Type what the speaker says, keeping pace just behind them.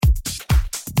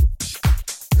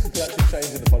We're actually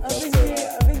changing the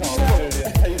podcast.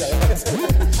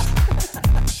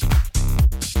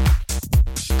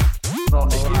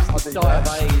 Die of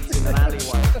AIDS in an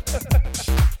alleyway.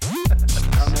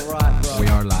 I'm alright, bro. We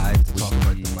are live to talk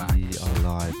about the Mac. We are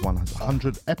live.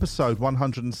 100 episode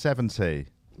 170.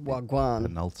 Wagwan.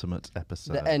 Penultimate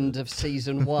episode. The end of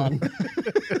season 1.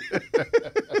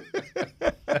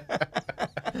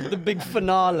 The big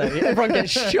finale. Everyone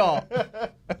gets shot.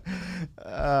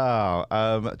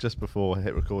 Just before I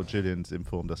hit record, Julian's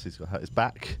informed us he's got hurt his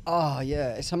back. Oh,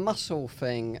 yeah. It's a muscle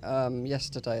thing.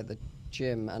 Yesterday at the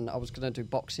gym, and I was going to do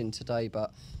boxing today,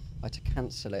 but I had to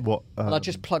cancel it. What? And I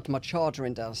just plugged my charger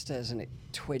in downstairs, and it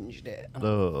twinged it. And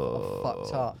I'm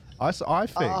fucked up. I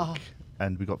think,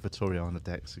 and we got Vittorio on the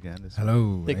decks again.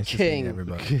 Hello, The nice to king. see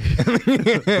everybody.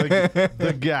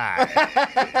 the guy.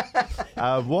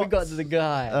 We got the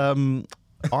guy.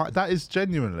 That is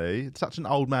genuinely such an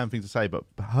old man thing to say, but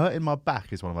hurting my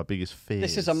back is one of my biggest fears.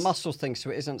 This is a muscle thing,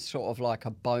 so it isn't sort of like a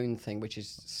bone thing, which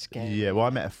is scary. Yeah, well, I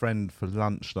met a friend for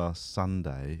lunch last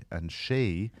Sunday, and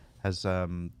she has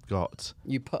got...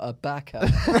 You put her back up.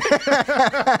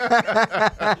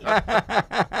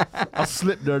 I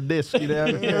slipped her disc, you know.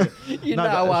 You know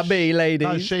how I be, ladies.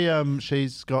 No,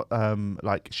 she's got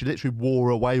she literally wore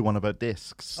away one of her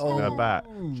discs in her back.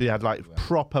 She had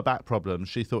proper back problems.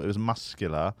 She thought it was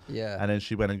muscular. Yeah. And then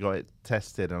she went and got it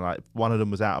tested, and one of them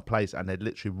was out of place, and they'd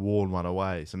literally worn one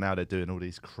away. So now they're doing all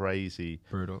these crazy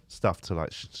Brutal stuff to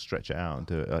stretch it out and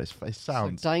do it. It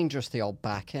sounds so dangerous, the old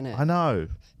back, innit? I know.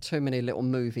 Too many little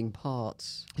moving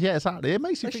parts. Yeah, exactly. It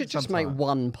makes you They think should just make sometimes.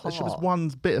 one There part. should be one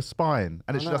bit of spine,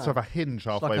 and it should just have a hinge It's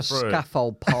halfway like a through.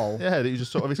 scaffold pole. Yeah, that you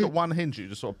just sort of, it's got one hinge, you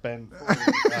just sort of bend forward.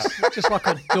 Just like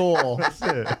a door. That's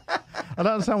it. I don't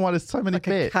understand why there's so many Like a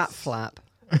bits. cat flap.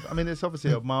 I mean, it's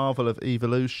obviously a marvel of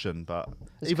evolution, but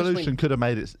It's 'cause evolution could have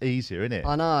made it easier, innit?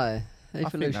 I know. think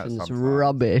that's Evolution's sometimes.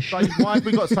 rubbish. Why have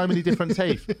we got so many different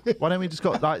teeth? Why don't we just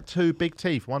got two big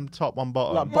teeth, one top, one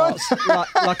bottom?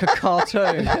 like a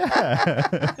cartoon.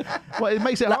 Well, it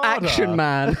makes it Like harder. Action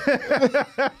Man.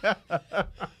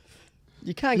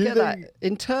 You can't get that.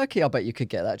 In Turkey, I bet you could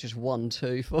get that. Just one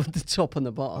tooth on the top and the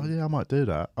Oh bottom. yeah, I might do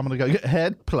that. I'm gonna go get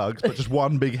head plugs, but just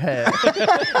one big hair.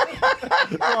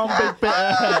 One big bit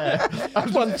of hair.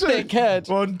 One thick head.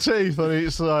 One teeth on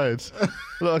each side.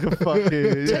 Look like a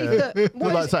fucking...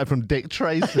 Look like something from Dick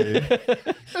Tracy.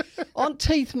 Aren't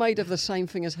teeth made of the same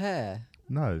thing as hair?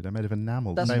 No, they're made of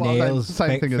enamel. That's Same- what I meant. nails,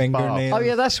 Same thing as fingernails. Oh,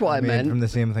 yeah, that's what I made meant. From the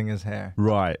same thing as hair.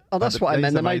 Right. Oh, that's what I These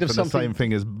meant. are They're made of from something- the same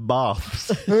thing as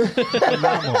baths.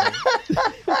 Enamel.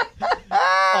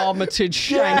 Armitage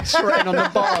shanks written on the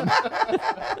bottom.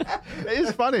 It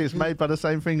is funny. It's made by the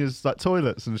same thing as like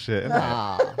toilets and shit. Isn't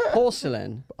it?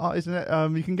 Porcelain. Oh, isn't it?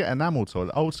 You can get enamel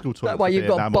toilet, old school toilet. That way you've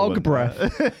got bog breath.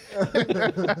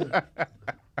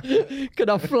 Could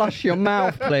I flush your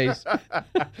mouth, please?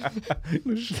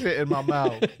 Shit in my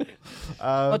mouth.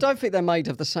 I don't think they're made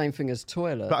of the same thing as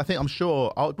toilet. But I think I'm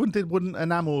sure. Wouldn't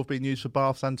enamel have been used for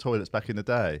baths and toilets back in the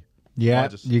day? Yeah,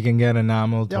 you can get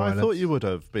enamel Yeah, toilets. I thought you would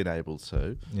have been able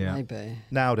to. Yeah. Maybe.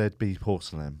 Now there'd be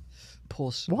porcelain.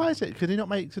 Porcelain. Why is it? Could they not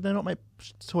make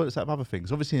toilets out of other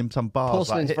things? Obviously, in some bars,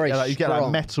 Porcelain's very you get like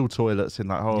strong. metal toilets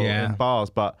in in bars.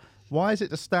 But why is it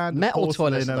the standard Metal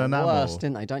porcelain toilets and are the enamel? worst,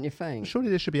 didn't they? Don't you think? Surely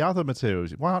there should be other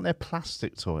materials. Why aren't there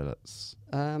plastic toilets?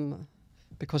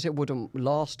 Because it wouldn't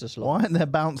last as long. Why aren't there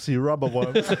bouncy rubber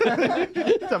ones?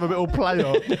 to have a little play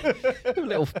on. A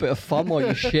little bit of fun while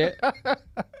you shit.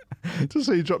 Just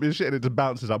so you drop your shit and it just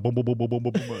bounces like boom, boom, boom, boom, boom,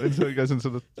 boom, boom, until it goes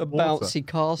into the A water. bouncy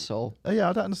castle. Yeah,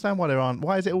 I don't understand why there aren't.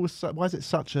 Why is it why is it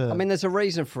such a? I mean, there's a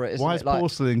reason for it, isn't why it? has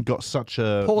porcelain got such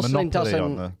a Porcelain monopoly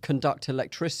on the? doesn't conduct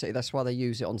electricity. That's why they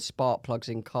use it on spark plugs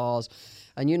in cars.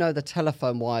 And you know the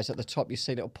telephone wires at the top, you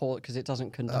see little port because it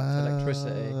doesn't conduct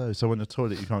electricity. Oh, so in the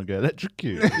toilet you can't get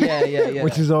electrocuted. Yeah.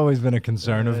 Which has always been a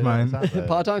concern of mine. Exactly.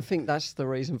 But I don't think that's the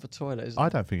reason for toilets. I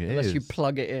don't think it Unless is. you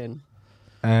plug it in.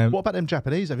 What about them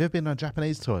Japanese? Have you ever been on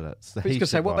Japanese toilets? I was going to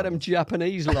say, what about them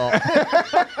Japanese lot?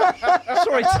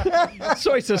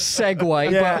 sorry to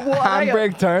segue, but what are they,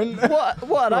 handbrake turn.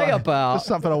 what are they about? Just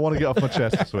something I want to get off my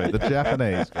chest this week. The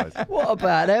Japanese guys. What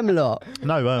about them lot?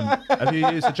 No, have you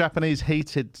used the Japanese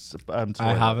heated toilet?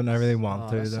 I haven't. I really want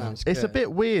to. That Though. sounds It's a good.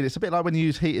 bit weird. It's a bit like when you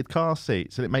use heated car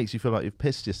seats and it makes you feel like you've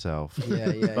pissed yourself. Yeah.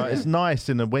 Like, it's nice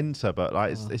in the winter, but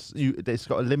like it's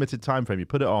got a limited time frame. You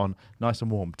put it on, nice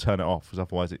and warm, turn it off, because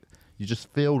otherwise you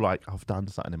just feel like I've done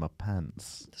something in my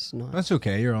pants. That's nice. That's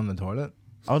okay. You're on the toilet.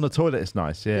 On the toilet, it's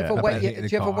nice. Yeah. Do you ever I bet I wet hate the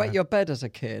do you ever car. wet your bed as a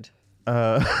kid?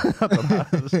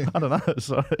 I don't know.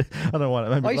 Sorry, I don't know why that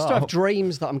made me I used to laugh. have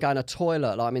dreams that I'm going to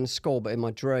toilet, like I'm in school, but in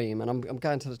my dream, and I'm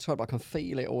going to the toilet, but I can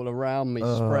feel it all around me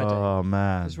spreading. Oh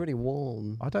man, It's really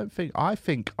warm. I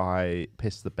think I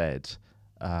pissed the bed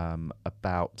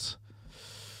about,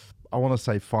 I want to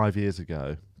say 5 years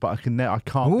ago, but I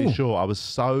can't be Ooh. sure. I was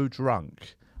so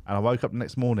drunk, and I woke up the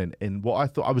next morning in what I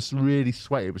thought, I was really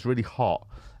sweaty. It was really hot,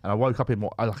 and I woke up in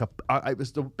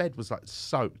the bed was like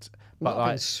soaked, but Not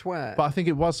like in sweat. But I think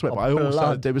it was sweat. Or But I also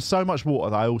blood. there was so much water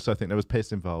that I also think there was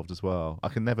piss involved as well. I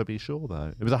can never be sure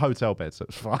though. It was a hotel bed, so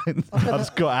it's fine. I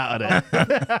just got out of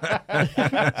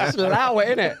there. Just allow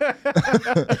it, innit?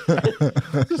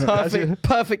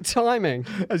 Perfect timing.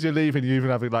 As you're leaving, you even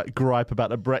having like gripe about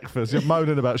the breakfast. You're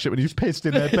moaning about shit when you've pissed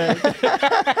in their bed.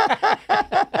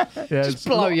 Yeah, Just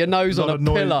blow your nose on a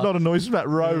pillar. Not a noise from that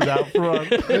road out front.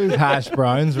 Those hash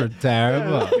browns were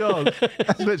terrible. Oh, God.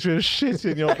 It's literally a shit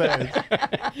in your bed.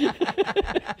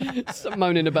 Stop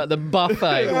moaning about the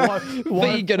buffet.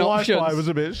 Vegan Wi-Fi options. was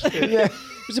a bit shit. It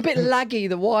was a bit laggy,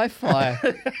 the Wi-Fi.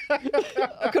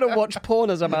 I couldn't watch porn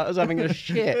as I was having a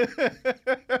shit.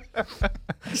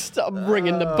 Start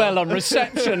ringing the bell on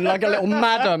reception like a little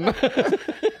madam.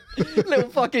 Little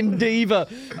fucking diva.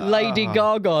 Lady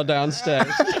Gaga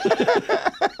downstairs.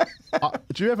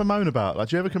 Do you ever moan about? Like,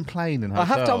 do you ever complain in I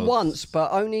hotels? have done once,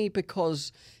 but only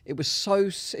because it was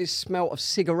it smelt of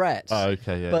cigarettes. Oh,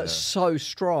 okay, yeah. But yeah. so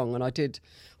strong, and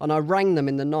I rang them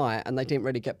in the night, and they didn't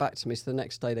really get back to me. So the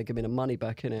next day, they gave me the money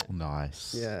back in it.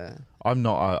 Nice. Yeah, I'm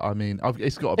not.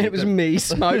 It's got to be. it was me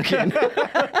smoking.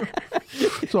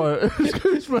 Sorry,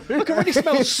 excuse me. I can really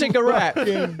smell cigarette.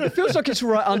 It feels like it's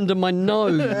right under my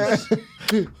nose,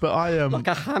 But like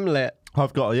a Hamlet.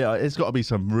 I've got. Yeah, it's got to be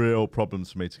some real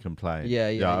problems for me to complain. Yeah.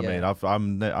 I mean, I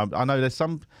know there's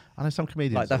some. I know some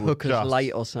comedians Like the that will hooker's just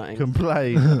late or something.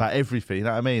 complain about everything. You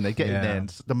know what I mean? They get in Yeah. there and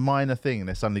the minor thing, and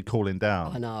they're suddenly calling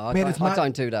down. I know. I, Man, don't, it's I not-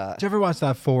 don't do that. Did you ever watch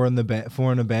that Four in a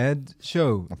Bed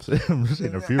show? I'm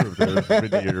seeing a few of those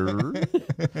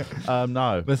videos.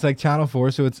 No. But it's like Channel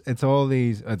 4, so it's all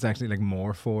these. It's actually like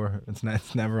more 4. It's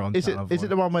never on Is it Channel 4. is it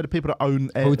the one where the people that own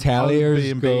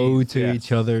Hoteliers own go B&Bs? to Yeah.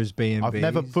 each other's B&Bs. I've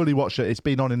never fully watched it. It's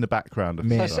been on in the background. Of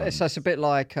Man. some. So it's a bit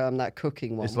like that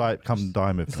cooking one. It's like Come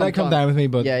Dine With It's Me. like Come Down With Me,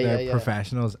 but Yeah, they're yeah.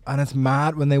 professionals. And it's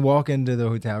mad when they walk into the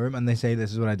hotel room and they say,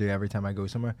 this is what I do every time I go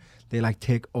somewhere. They like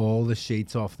take all the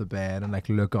sheets off the bed and like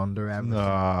look under everything.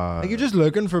 Like, you're just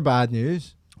looking for bad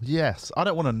news. Yes, I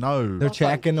don't want to know. They're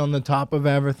checking on the top of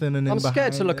everything. And I'm in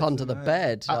scared to behind look this under and the that.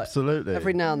 bed. Like, Absolutely.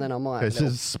 every now and then I might. It's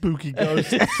a spooky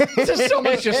ghost. Just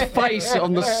someone's just face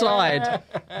on the side.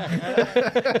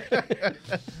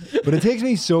 But it takes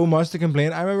me so much to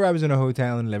complain. I remember I was in a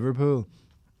hotel in Liverpool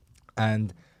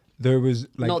and there was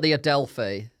like... Not the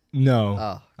Adelphi. No,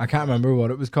 Oh. I can't remember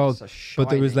what it was called, So but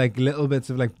there was shiny. like little bits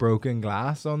of like broken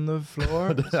glass on the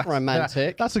floor, It's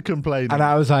romantic. That's a complaint. and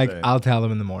I was like, "I'll tell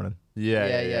them in the morning."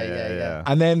 Yeah.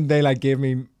 And then they like gave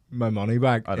me my money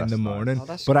back Oh, in that's the nice. morning, Oh,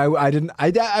 that's but I didn't.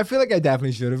 I feel like I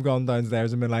definitely should have gone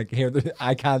downstairs and been like, "Here,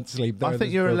 I can't sleep there." I think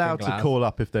there's you're broken allowed glass." to call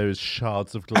up if there is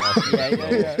shards of glass.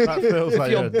 Yeah. That feels like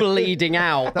You're bleeding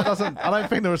out. that doesn't. I don't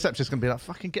think the receptionist can be like,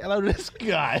 "Fucking get a load of this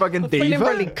guy." Fucking Feeling diva.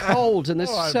 really cold and there's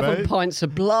All right, 7 mate. pints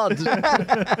of blood.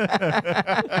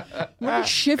 I'm really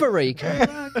shivery. Can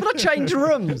I change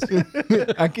rooms?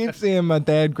 I keep seeing my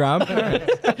dead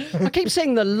grandparents. I keep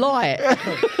seeing the light.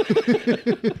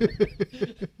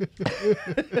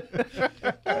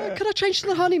 Could I change to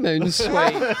the honeymoon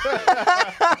suite?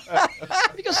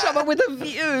 You got someone with a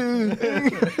view.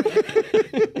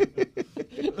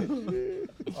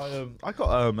 I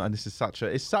got and this is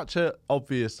it's such a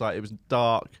obvious, like, it was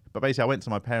dark, but basically I went to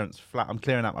my parents' flat. I'm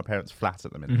clearing out my parents' flat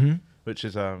at the minute, which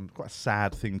is quite a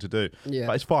sad thing to do. Yeah.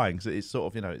 But it's fine because it's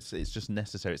sort of, you know, it's just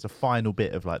necessary. It's a final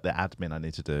bit of like the admin I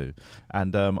need to do,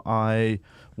 and I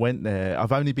went there.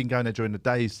 I've only been going there during the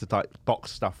days to like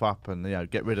box stuff up and, you know,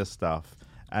 get rid of stuff.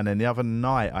 And then the other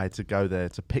night I had to go there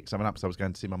to pick something up because I was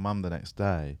going to see my mum the next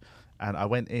day. And I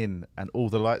went in and all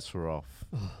the lights were off.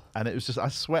 And it was just, I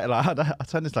swear, like, I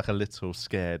turned this like a little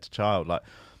scared child. Like,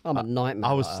 I'm a nightmare.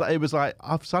 I was, like that. it was like,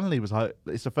 I've suddenly was like,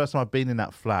 it's the first time I've been in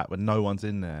that flat when no one's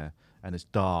in there and it's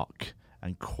dark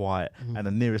and quiet. And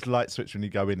the nearest light switch when you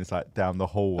go in is like down the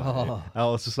hallway. Oh. And I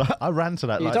was just like, I ran to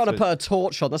that You light don't want to switch. put a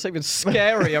torch on. That's even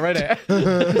scarier, isn't it?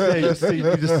 Yeah, you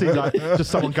just see like, just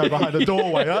someone go behind the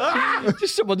doorway. Ah!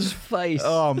 Just someone's face.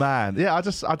 Oh man, yeah. I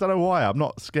don't know why. I'm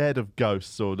not scared of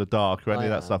ghosts or the dark or any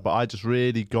of that stuff, but I just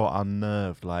really got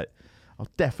unnerved. Like, I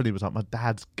definitely was like, my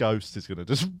dad's ghost is gonna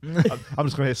just. I'm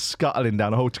just gonna hear scuttling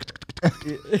down the whole.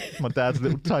 My dad's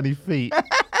little tiny feet.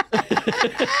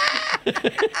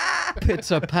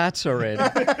 Pitter pattering.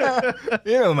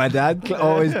 You know, my dad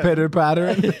always pitter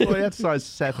pattering. Well, he had size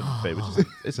 7 feet, which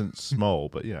isn't small,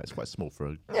 but it's quite small for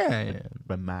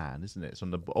a man, isn't it? It's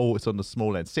on the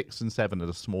small end. 6 and 7 are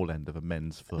the small end of a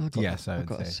men's foot. Yes, I I've would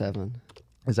got a say. 7.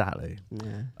 Exactly.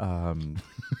 Yeah.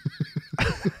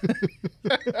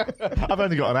 I've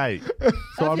only got an 8,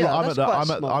 so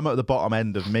I'm at the bottom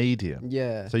end of medium.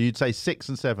 Yeah. So you'd say 6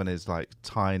 and 7 is like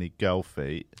tiny girl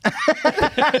feet. Little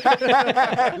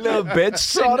bitch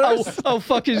sodders. Oh,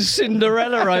 fucking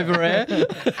Cinderella over here.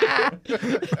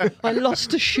 I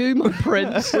lost a shoe, my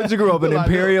prince. Did you grow up in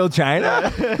Imperial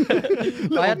China?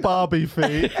 Little Barbie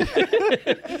feet.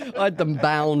 I had them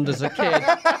bound as a kid.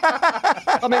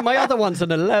 I mean, my other one's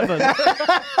an 11.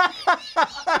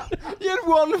 You had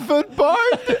 1 foot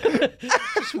bound.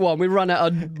 Just one. We run out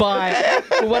of bite.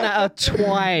 We run out of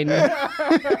twine.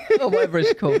 Or whatever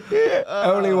it's called.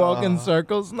 Only walk in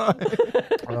circles now.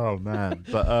 Oh man,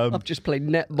 but I've just played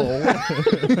netball.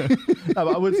 no,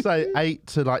 but I would say 8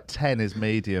 to like 10 is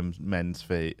medium men's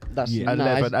feet. That's Yeah.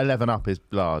 11 up is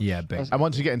large. Yeah, big. And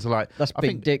once you get into like, That's I big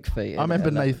think, dick feet. I remember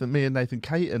isn't it? me and Nathan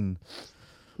Caton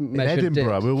in Measured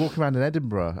Edinburgh. dicks. We were walking around in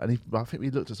Edinburgh, and I think we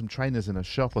looked at some trainers in a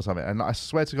shop or something. And I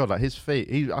swear to God, like his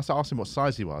feet, I asked him what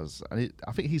size he was, and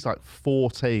I think he's like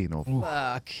 14 or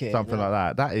Fucking something hell.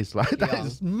 like that. That is like that Young.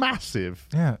 is massive.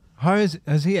 Yeah. Has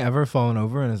he ever fallen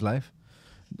over in his life?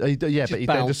 Yeah, but he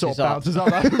then just sort of bounces bounces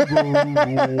up.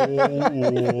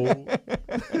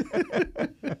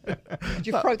 Did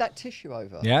you throw that tissue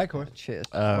over? Yeah, of course. Cheers.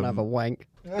 I want to have a wank.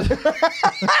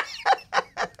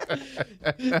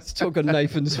 Let's talk on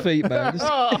Nathan's feet, man. Just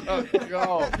Oh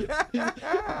God!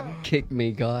 kick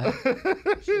me, guy.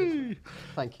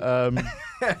 Thank you.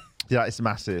 Yeah, it's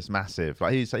massive. It's massive.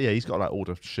 Like he's got like all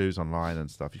the shoes online and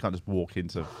stuff. You can't just walk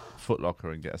into Foot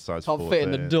Locker and get a size 14. Can't fit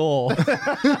in the door.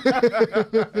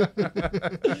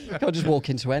 Can't just walk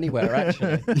into anywhere,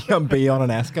 actually. You can be on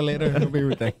an escalator. It'll be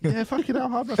ridiculous. Yeah, fucking hell,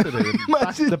 hard must it be?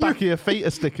 The back of your feet are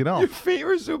sticking Your off. feet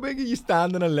are so big, you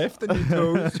stand in a lift and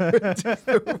your toes.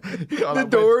 the like,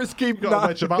 doors keep You got to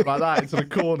wedge them up like that into the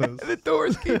corners. The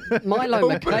doors keep. Milo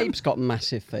Open. McCabe's got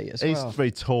massive feet as He's well.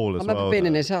 very tall as I well. remember being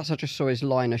in though. his house, I just saw his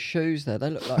line of shoes there. They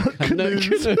look like canoes.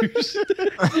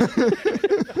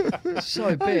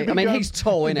 So big. I mean, he's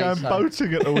tall, isn't Going he? So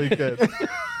boating at the weekend.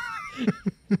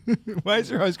 Why has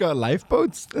your house got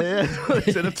lifeboats? Yeah,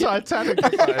 it's in a Titanic or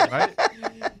something, mate.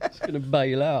 he's going to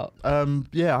bail out.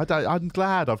 Yeah, I'm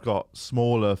glad I've got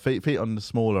smaller feet on the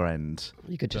smaller end.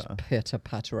 You could just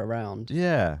pitter-patter around.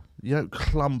 Yeah, you don't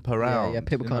clump around. Yeah,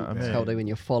 people you know can't what I mean? tell when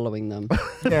you're following them.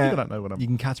 I don't know what I'm. You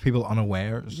can catch people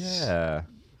unawares. Yeah,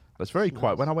 it's very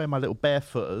quiet. When I wear my little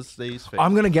barefooters, these things,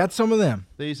 I'm gonna get some of them.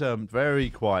 these are very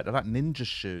quiet. They're like ninja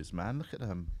shoes, man. Look at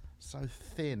them, so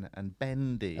thin and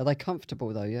bendy. Are they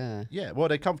comfortable, though? Yeah. Yeah, well,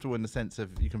 they're comfortable in the sense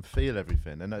of you can feel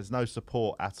everything, and there's no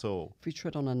support at all. If you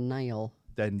tread on a nail.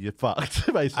 Then you're fucked.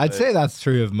 Basically, I'd say that's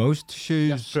true of most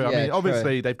shoes. That's true. I Yeah, mean, true.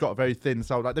 obviously they've got a very thin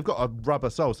sole. Like they've got a rubber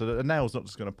sole, so that the nail's not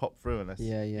just going to pop through unless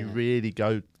Yeah, yeah. you really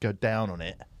go down on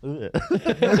it. Go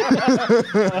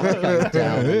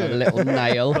down on a little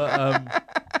nail.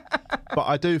 But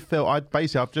I do feel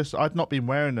I've not been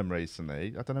wearing them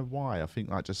recently. I don't know why. I think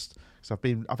like just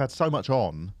because I've had so much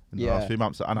on in the last few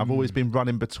months, and I've always been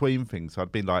running between things. So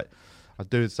I'd been like, I'd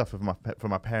do stuff for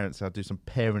my parents. I'd do some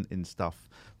parenting stuff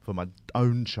for my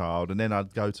own child, and then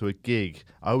I'd go to a gig.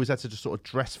 I always had to just sort of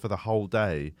dress for the whole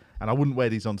day, and I wouldn't wear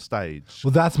these on stage.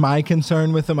 Well, that's my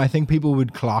concern with them. I think people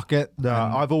would clock it. No,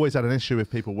 I've always had an issue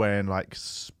with people wearing like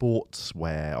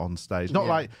sportswear on stage. Not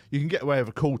like you can get away with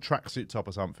a cool tracksuit top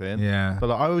or something. Yeah. But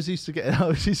like I always used to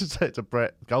say it to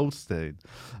Brett Goldstein.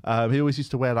 He always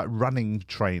used to wear like running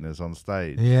trainers on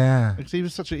stage. Yeah. Because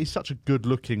he's such a good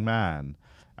looking man.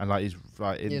 And like he's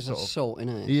like in He's a sort of salt,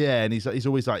 isn't he? yeah, and he's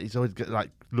always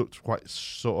looked quite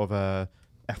sort of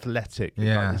athletic in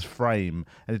Yeah. like his frame,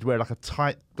 and he'd wear like a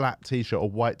tight black t-shirt or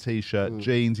white t-shirt,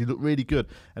 jeans. He looked really good,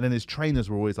 and then his trainers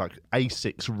were always like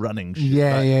Asics running shit.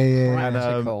 Yeah, like, yeah. And,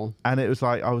 Practical. and it was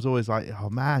like I was always like, oh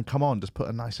man, come on, just put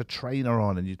a nicer trainer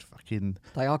on, and you'd fucking.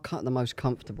 They are the most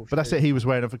comfortable. But that's it. He was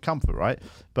wearing them for comfort, right?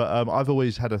 But I've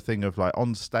always had a thing of like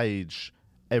on stage,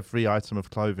 every item of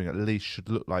clothing at least should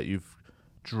look like you've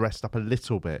dressed up a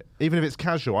little bit, even if it's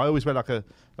casual. I always wear like a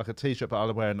t-shirt, but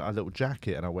I'll wear a little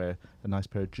jacket, and I wear a nice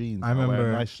pair of jeans. I and I'll wear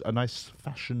remember- a nice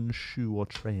fashion shoe or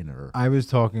trainer. I was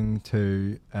talking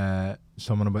to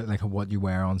someone about like what you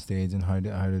wear on stage and how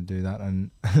to do that, and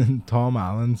Tom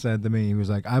Allen said to me, he was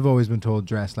like, I've always been told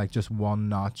dress like just one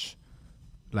notch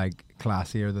like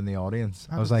classier than the audience.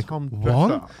 I How was does like, Tom dress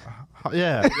what? up?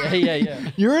 Yeah. Yeah.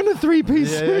 You're in a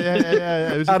three-piece Yeah, suit.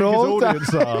 yeah. It was At his all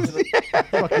audience are.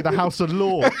 Fucking the House of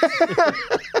Lords.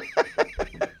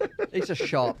 He's a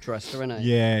sharp dresser, isn't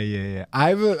he? Yeah.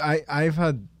 I've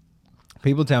had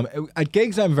people tell me at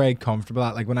gigs I'm very comfortable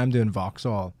at. Like when I'm doing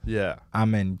Vauxhall, Yeah.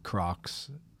 I'm in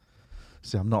Crocs.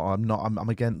 See, I'm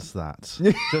against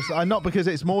that. I'm not, because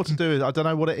it's more to do with, I don't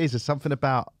know what it is. There's something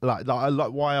about like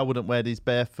why I wouldn't wear these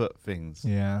barefoot things.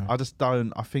 Yeah. I just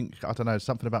don't. I don't know,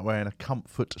 something about wearing a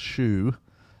comfort shoe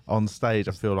on stage.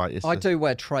 I feel like it's. I do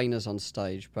wear trainers on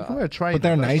stage, but You can wear a trainer, But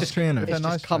they're it's nice just- trainers. it's they're just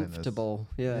nice trainers. comfortable.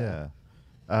 Yeah.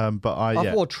 But I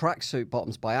I've wore tracksuit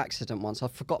bottoms by accident once. I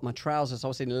forgot my trousers. I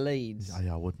was in Leeds.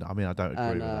 I wouldn't. I mean, I don't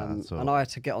agree And, with that. So. and I had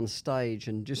to get on stage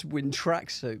and just win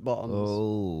tracksuit bottoms.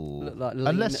 Oh. Look like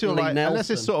unless Lee unless it's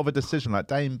Nelson. sort of a decision, like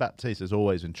Dame Baptiste has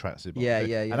always been tracksuit. Yeah,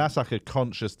 bottom. yeah, yeah. And that's like a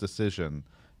conscious decision.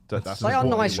 That's They just are what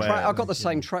we nice. wear. I got the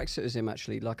same tracksuit as him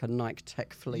actually, like a Nike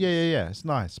Tech Fleece. Yeah. It's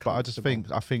nice, but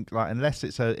I think like unless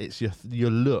it's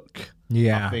your look.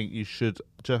 Yeah. I think you should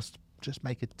just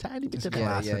make a tiny bit of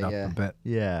Class it up yeah. a bit.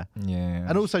 Yeah. Yeah.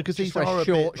 And also because Just these wear are a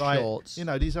short bit like, shorts.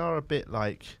 these are a bit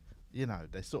like,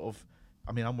 they're sort of.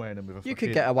 I mean, I'm wearing them with a You could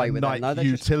fucking get away with Nike them, though.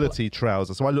 They're just utility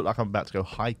trouser, so I look like I'm about to go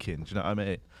hiking. Do you know what I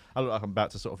mean? I look like I'm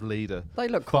about to sort of lead a. They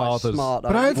look quite father's smart.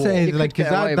 But I would say, You like, could because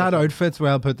get away that with it. outfit's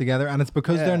well put together, and it's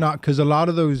because Yeah. they're not, because a lot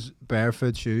of those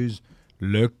barefoot shoes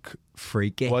look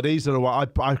freaky. Well, these are the ones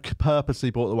I purposely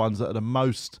bought the ones that are the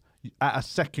most. At a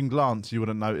second glance, you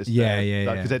wouldn't notice.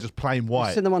 Yeah. Because they're just plain You've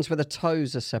white. seen the ones where the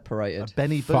toes are separated.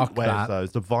 Benny Boot Fuck wears that.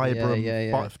 those. The Vibram,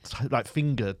 Yeah. like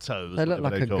finger toes. They look whatever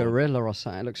like a they're called. gorilla or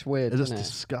something. It looks weird, It looks doesn't it?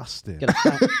 disgusting.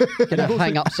 Gonna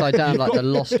hang upside down like the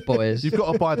Lost Boys. You've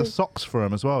got to buy the socks for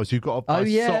them as well. So you've got to buy Oh,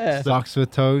 yeah. socks. Socks with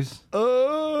toes.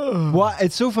 Ugh. What?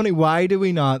 It's so funny. Why do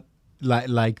we not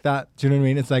like that? Do you know what I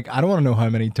mean? It's like, I don't want to know how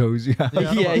many toes you have.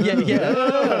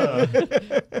 Yeah.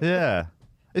 Yeah.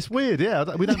 It's weird, yeah.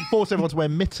 We don't force everyone to wear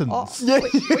mittens.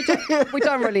 We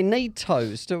don't really need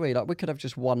toes, do we? Like we could have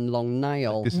just one long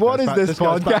nail. What is this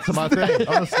goes back to podcast? my thing,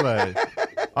 honestly.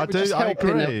 I do. Just I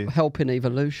agree. helping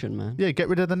evolution, man. Yeah, get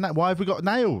rid of the why have we got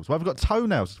nails? Why have we got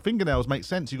toenails? Fingernails make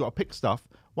sense. You've got to pick stuff.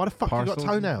 Why the fuck have you got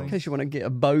Parcels and toenails? In case you want to get a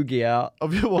bogey out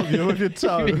Of your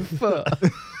toe. of your foot.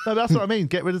 No, that's what I mean.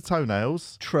 Get rid of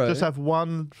toenails. True. Just have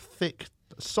one thick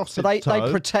sausage But they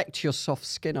toe. protect your soft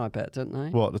skin, I bet, don't they?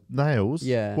 What, the nails?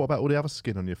 Yeah. What about all the other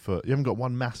skin on your foot? You haven't got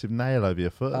one massive nail over your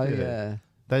foot. Oh have you? yeah.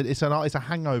 It's a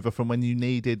hangover from when you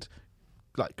needed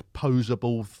like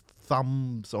posable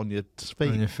thumbs on your feet.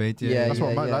 On your feet, Yeah, That's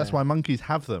yeah. That's why monkeys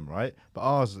have them, right? But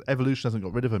ours, evolution hasn't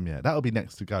got rid of them yet. That'll be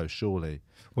next to go, surely.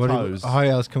 Toes. How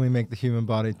else can we make the human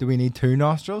body? Do we need two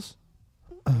nostrils?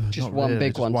 Just Not one really,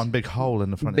 big just one. one big hole in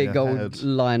the front Big of your old head.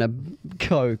 line of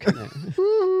coke.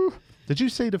 Innit? Did you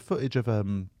see the footage of I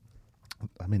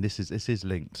mean, this is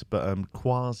linked, but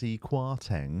Kwasi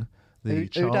Kwarteng, the Who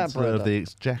dat Chancellor of brother? the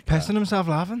Exchequer, Pissing himself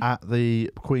laughing? at the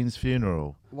Queen's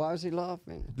funeral. Why was he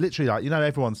laughing? Literally, like,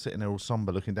 everyone's sitting there all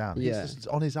somber, looking down. Yeah. He's just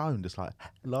on his own, just like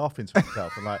laughing to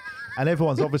himself, and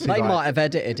everyone's obviously They like, might have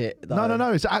edited it. Though.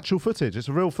 No. It's actual footage. It's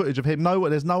a real footage of him.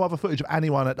 There's no other footage of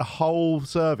anyone at the whole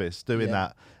service doing Yeah.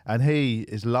 that. And he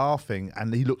is laughing,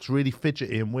 and he looks really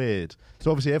fidgety and weird. So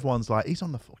obviously everyone's like, he's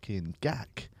on the fucking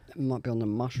gack. It might be on the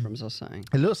mushrooms or something.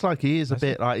 It looks like he is a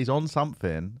bit like he's on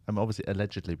something. And obviously,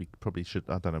 allegedly, we probably should.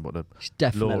 I don't know what the He's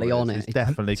definitely law on is. it. He's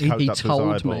definitely He coked up to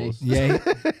told his me. eyeballs. Yeah,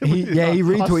 he I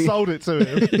retweeted. sold it to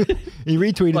him. He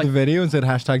retweeted the video and said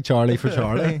 #Charlie for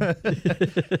Charlie.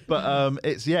 But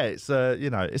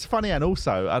it's funny, and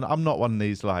also, and I'm not one of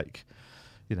these like,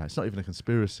 it's not even a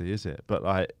conspiracy, is it? But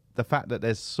like the fact that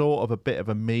there's sort of a bit of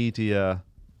a media,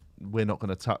 we're not going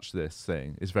to touch this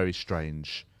thing, is very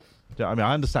strange. Do you know what I mean,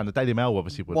 I understand the Daily Mail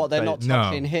obviously wouldn't. What, they're not No.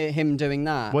 touching him doing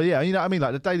that? Well, yeah, you know what I mean.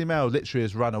 Like the Daily Mail literally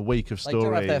has run a week of They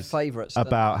do have their stories favourites. don't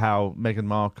about how Meghan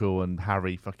Markle and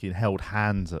Harry fucking held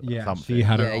hands at Yeah, something. she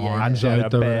had her Yeah, yeah, arms and she had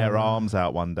out her or bare whatever. arms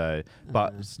out one day.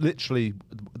 But it's literally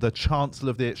the Chancellor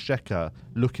of the Exchequer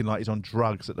looking like he's on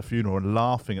drugs at the funeral and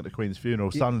laughing at the Queen's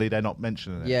funeral. Suddenly they're not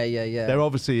mentioning it. they? Yeah. There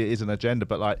obviously is an agenda,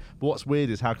 but like, what's weird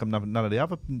is how come none of the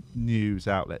other news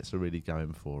outlets are really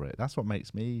going for it. That's what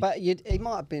makes me. But it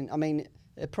might have been. I mean,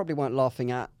 it probably weren't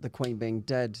laughing at the Queen being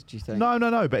dead. Do you think?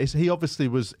 No. But he obviously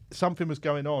something was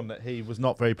going on that he was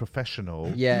not very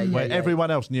professional. Yeah, Where yeah. everyone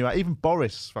else knew. Even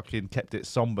Boris fucking kept it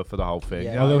somber for the whole thing. Yeah.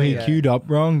 You know Although what I he mean? queued up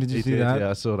wrong. Did you He see did, that? Yeah,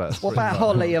 I saw that. What about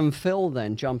Holly and Phil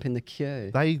then jumping the queue?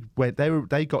 They went.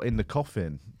 They got in the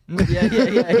coffin yeah.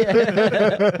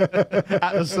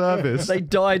 at the service. They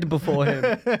died before him.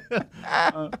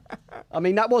 I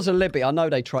mean, that was a libby. I know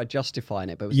they tried justifying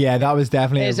it, but it was Yeah, that was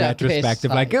definitely a It's a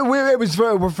retrospective. piss Like, take. it was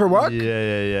for work.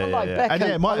 Yeah. like yeah. And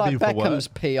yeah, it might like have been for work. Beckham's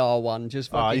PR one, just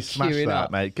Oh, fucking he smashed queuing that,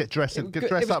 up. mate. Get dressed It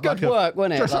was up good like work,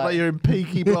 wasn't it? dress up like you're in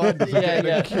Peaky Blinders and Yeah,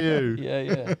 get in a queue.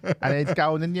 Yeah. And it's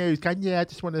go on the news going, I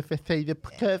just wanted to see the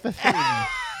thing.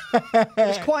 It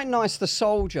was quite nice, the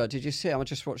soldier. Did you see him? I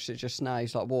just watched it just now.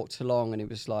 He's like walked along and he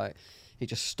was like, he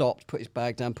just stopped, put his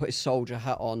bag down, put his soldier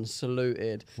hat on,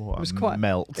 saluted. What it was a quite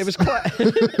melt. It was quite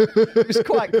it was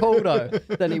quite cool though.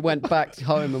 Then he went back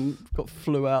home and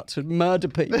flew out to murder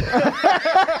people.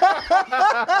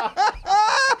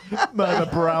 Murder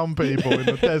brown people in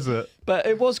the desert. But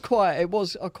it was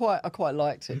I quite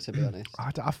liked it, to be honest.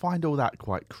 I find all that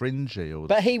quite cringy. All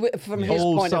But from his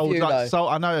all point of view, though,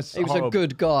 I know it's he was horrible, a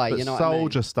good guy. but You know what I mean?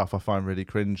 soldier stuff I find really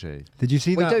cringy. Did you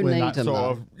see We that? do when- need That him, sort though.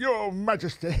 of Your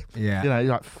Majesty. Yeah. You know,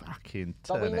 you're like fucking.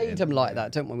 But we turn it need in. him like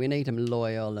that, don't we? We need him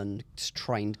loyal and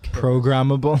trained. Killers.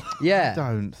 Programmable. I Yeah.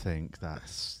 don't think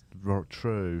that's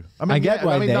true. I get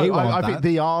why they want I that. think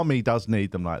the army does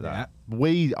need them like that.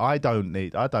 I don't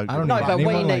need. I don't. I don't No, need but we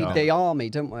anyone like need that. the army,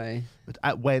 don't we?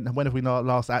 When have we not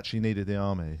last actually needed the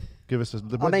army? Give us a.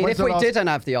 I mean, if we didn't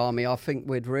have the army, I think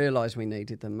we'd realise we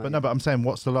needed them. Mate. But no, but I'm saying,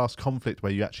 what's the last conflict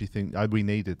where you actually think we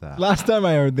needed that? Last time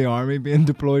I heard the army being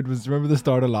deployed was, remember the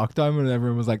start of lockdown when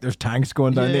everyone was like, there's tanks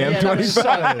going down Yeah, the yeah,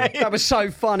 M25. that was so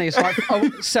funny. It's like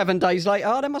 7 days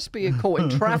later, there must be a caught in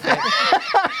traffic.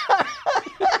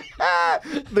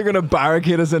 They're going to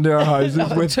barricade us into our houses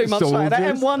with 2 months soldiers.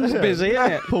 later, M1's busy,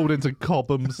 isn't it? Pulled into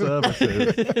Cobham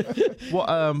services.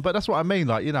 But that's what I mean.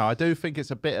 Like, I do think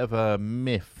it's a bit of a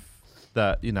myth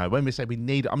that, when we say we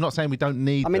need, I'm not saying we don't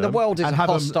need. I mean, the them world is a and have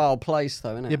them- hostile place,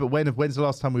 though, isn't it? Yeah, but when's the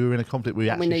last time we were in a conflict we we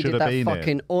actually should needed have that been fucking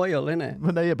in? oil, innit?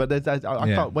 But no, yeah, but I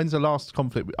Yeah. can't. When's the last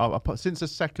conflict? Since the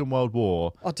Second World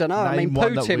War. I don't know. I mean, name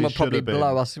one that Putin we would should probably have been.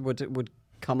 blow us. Would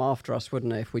come after us,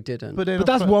 wouldn't he, if we didn't? But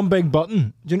That's one big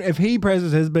button. Do you know, if he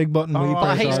presses his big button, we Oh,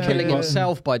 press But he's our big killing button.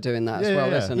 himself by doing that as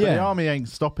well, isn't yeah. he? The army ain't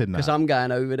stopping that. Because I'm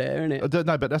going over there, innit?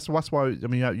 No, but that's why. I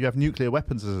mean, you have nuclear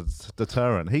weapons as a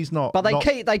deterrent. He's not. But they not-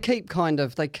 keep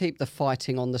the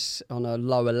fighting on a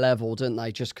lower level, don't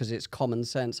they? Just because it's common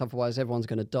sense. Otherwise, everyone's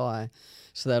going to die.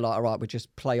 So they're like, all right, we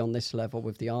just play on this level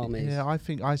with the armies. Yeah, I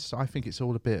think it's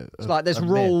all a bit. It's like there's a myth.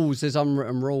 rules, there's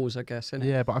unwritten rules, I guess, isn't it?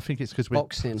 Yeah, but I think it's because we're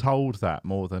Boxing. told that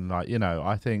more than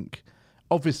I think.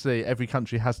 Obviously, every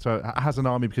country has an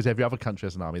army because every other country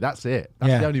has an army. That's it. That's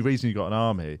Yeah. the only reason you got an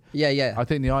army. Yeah. I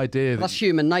think the idea That's that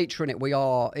human nature, innit? We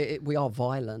are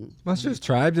violent. That's just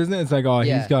tribes, isn't it? It's like,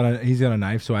 Yeah. he's got a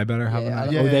knife, so I better have Yeah, a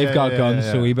knife. yeah, Oh, they've yeah, got yeah, guns,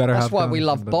 yeah. so we better That's have why guns. we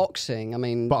love But- boxing. I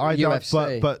mean, But I don't.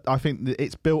 UFC. But I think that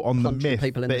it's built on the Punching myth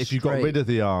people in that the if you got street. rid of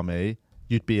the army,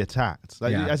 you'd be attacked.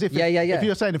 Like, Yeah. As if Yeah. if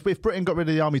you're saying if Britain got rid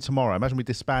of the army tomorrow, imagine we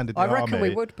disbanded the I army. reckon we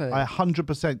would be. I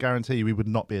 100% guarantee you we would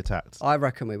not be attacked. I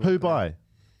reckon we would. Who be. by?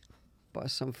 By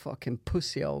some fucking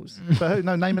pussy holes. But who?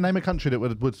 No, name a country that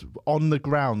would on the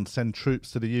ground send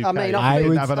troops to the UK. I mean, if I they didn't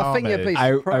would- have an I think army. you'd be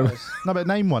I- surprised. No, but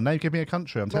name one. Give me a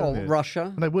country. I'm telling Well, you. Russia.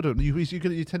 And they wouldn't.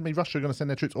 You tell me Russia are going to send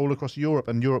their troops all across Europe,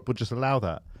 and Europe would just allow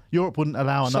that. Europe wouldn't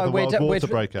allow another world war to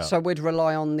break out. So we'd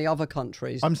rely on the other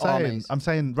countries. I'm armies.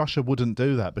 saying Russia wouldn't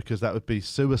do that because that would be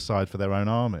suicide for their own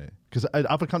army. Because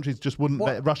other countries just wouldn't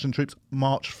What? let Russian troops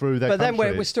march through their But then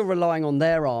country. we're still relying on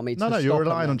their army. No, to you're stop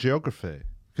relying them. on geography.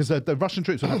 Because the Russian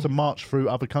troops would have to march through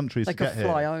other countries They to could get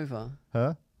fly here. over.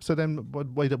 Huh? So then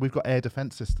we've got air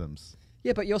defense systems.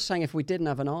 Yeah, but you're saying if we didn't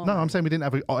have an army. No, I'm saying we didn't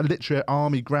have literally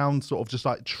army ground sort of just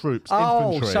like troops,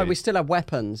 Oh, infantry. so we still have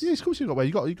weapons. Yeah, of course you've got.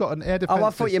 You've got an air defense. Oh, I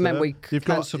thought you meant we You've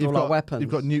got- cancelled you've all our got- weapons.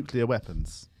 You've got nuclear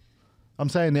weapons. I'm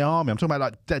saying the army. I'm talking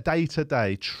about like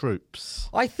day-to-day troops.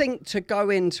 I think to go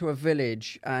into a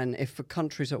village and if a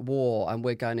country's at war and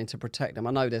we're going in to protect them,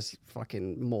 I know there's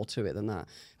fucking more to it than that.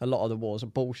 A lot of the wars are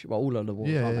bullshit. Well, all of the wars,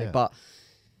 Yeah, aren't yeah. they? But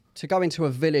to go into a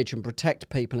village and protect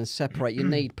people and separate, you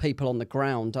need people on the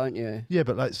ground, don't you? Yeah,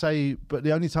 but but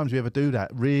the only times we ever do that,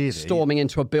 really, Storming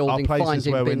into a are building, places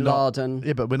finding where we're Bin not. Laden.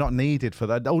 Yeah, but we're not needed for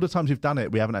that. All the times we've done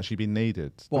it, we haven't actually been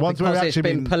needed. The What, ones where because we've it's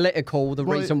actually been political, the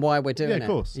Well, reason why we're doing it. Yeah, of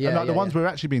course. Yeah, and like the yeah, ones yeah. we're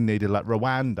actually being needed, like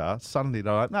Rwanda, suddenly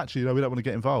they're like, actually, no, we don't want to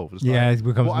get involved. It's Yeah, like, it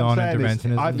becomes what I'm saying is,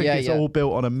 non-interventionism. I think Yeah, it's yeah. all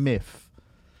built on a myth.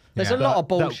 There's Yeah. a lot of that-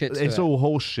 bullshit to it's it. all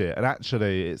horse shit, and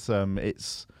actually, it's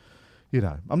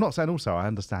I'm not saying also I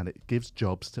understand it gives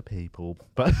jobs to people,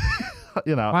 but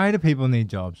Why do people need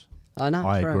jobs? I know.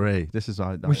 I true. agree. This is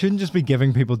We shouldn't just be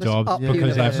giving people Let's jobs up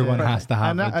because Yeah, everyone yeah. has to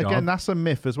have and a that, job. again, that's a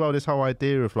myth as well. This whole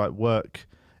idea of like work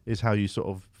is how you sort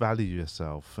of value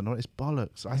yourself, and it's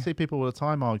bollocks. I see people all the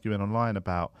time arguing online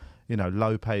about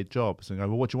low-paid jobs and go,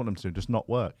 well, what do you want them to do? Just not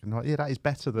work? And like, yeah, that is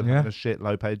better than Yeah. having a shit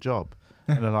low-paid job.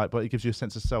 And they're like, but it gives you a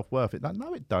sense of self-worth.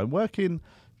 No, it don't. Working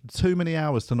too many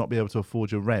hours to not be able to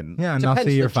afford your rent. Yeah, and not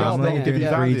Depends see your the job, family innit? doing Yeah.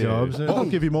 3 value. jobs. What will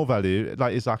give you more value?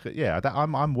 Like it's like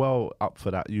I'm well up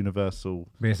for that universal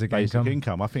Basic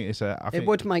income. I think it's a. It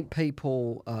would make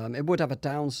people. It would have a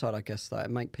downside, I guess. That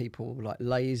it make people like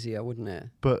lazier, wouldn't it?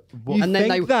 But what, You And then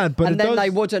think they that, but and it then does- they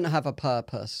wouldn't have a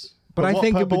purpose. But I what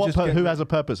think pur- it but would what just pur- get- who has a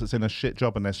purpose that's in a shit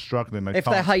job and they're struggling. If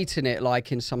they're hating it,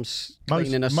 like in some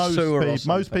cleaning a sewer or something.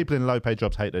 most people in low-paid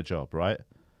jobs hate their job, right?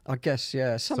 I guess,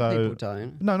 yeah. Some So- people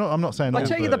don't. No, I'm not saying. I all,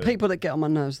 tell you, the but- people that get on my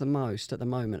nerves the most at the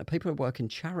moment are people who work in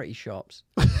charity shops.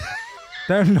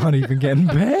 They're not even getting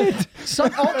paid. So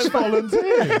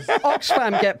volunteers.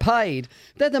 Oxfam get paid.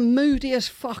 They're the moodiest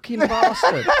fucking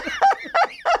bastards.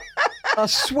 I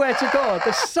swear to God,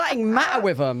 there's something matter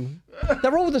with them.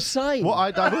 They're all the same.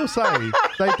 What I will say,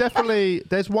 they definitely.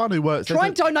 There's one who works. Try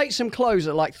and donate some clothes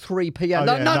at like 3 p.m. Oh,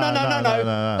 no, yeah,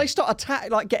 no. They start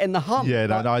like getting the hump. Yeah,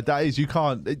 Like, that is you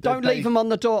can't. Don't leave them on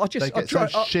the door. I they get so I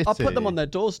put them shitty. on their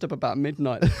doorstep about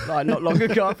midnight, like not long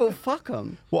ago. I thought, fuck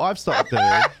them. What I've started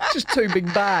doing. Just 2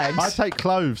 big bags. I take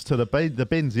clothes to the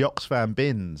bins, the Oxfam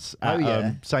bins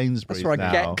at Sainsbury's. That's where I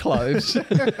now. get clothes.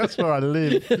 That's where I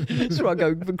live. That's where I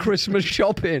go for Christmas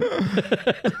shopping.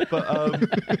 But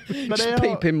Just they are-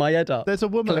 peeping my head up. There's a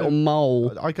woman. A little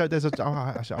mole. I go.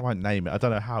 Actually, I won't name it. I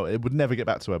don't know how. It would never get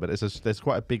back to her. But there's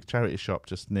quite a big charity shop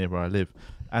just near where I live,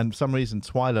 and for some reason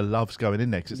Twyla loves going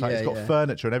in there because it's like it's got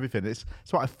furniture and everything. It's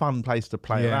quite a fun place to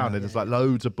play around, and there's like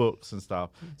loads of books and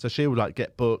stuff. So she would like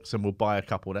get books, and we'll buy a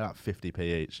couple. They're like 50p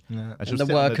each. Yeah. And she'll the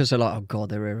sit on workers are like, oh God,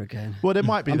 they're here again. Well, there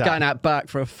might be I'm that. going out back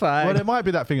for a fag. Well, there might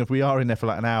be that thing if we are in there for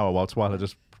like an hour while Twyla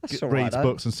just That's all right, reads though.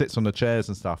 books and sits on the chairs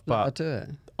and stuff. Look, I But do it.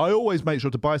 I always make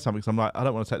sure to buy something because I'm like, I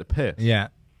don't want to take the piss. Yeah.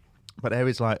 But there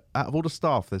is like, out of all the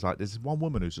staff, there's one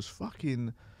woman who's just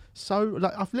fucking so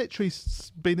like I've literally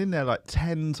been in there like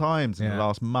 10 times in the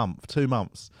last month, 2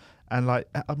 months, and like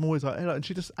I'm always like, hey, and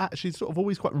she's sort of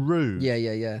always quite rude.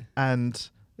 Yeah. And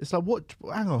it's like, what?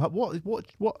 Hang on, what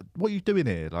are you doing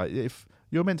here? Like, if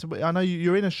you're meant to, I know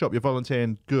you're in a shop, you're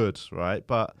volunteering, good, right?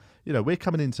 But you know, we're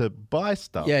coming in to buy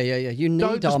stuff. Yeah. You need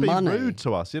Don't just our be money. rude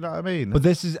to us. You know what I mean? But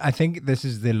I think this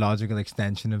is the logical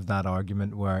extension of that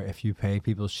argument where if you pay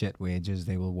people shit wages,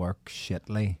 they will work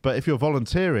shitly. But if you're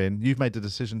volunteering, you've made the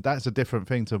decision. That's a different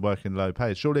thing to working low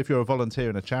pay. Surely, if you're a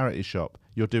volunteer in a charity shop,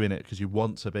 you're doing it because you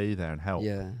want to be there and help.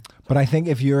 Yeah. But I think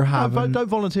if you're No, having... don't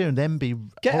volunteer and then be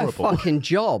Get horrible. a fucking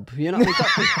job. You know what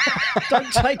I mean?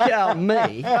 Don't take it out on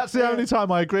me. That's the only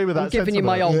time I agree with that. I'm giving you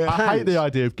my sentiment. old I hate pants. the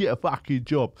idea of get a fucking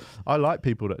job. I like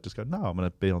people that just go, no, I'm going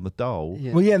to be on the dole.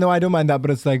 Yeah. Well, yeah, no, I don't mind that,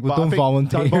 but it's like, well, But I don't think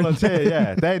volunteer. Don't volunteer,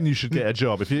 yeah. Then you should get a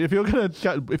job. If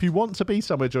you want to be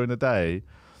somewhere during the day,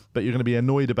 but you're going to be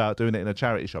annoyed about doing it in a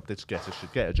charity shop, just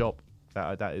should get a job.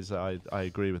 That is, I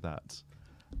agree with that.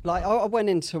 Like I went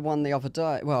into one the other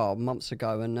day, well, months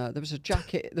ago, and there was a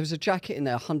jacket. There was a jacket in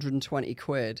there, 120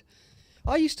 quid.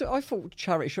 I thought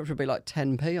charity shops would be like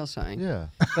 10p or something. Yeah.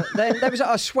 But then there was,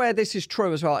 I swear this is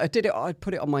true as well. I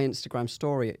put it on my Instagram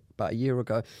story about a year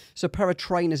ago. There's a pair of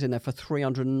trainers in there for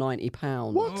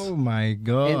 £390. What? Oh my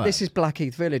God. This is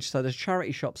Blackheath Village, so the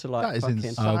charity shops are like That is fucking.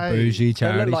 insane. Oh, bougie They look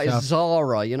charity like shop.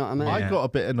 Zara, you know what I mean? I Yeah. got a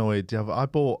bit annoyed.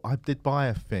 I did buy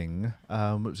a thing.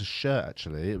 It was a shirt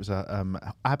actually. It was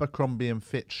a Abercrombie and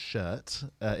Fitch shirt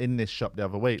in this shop the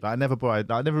other week. Like, I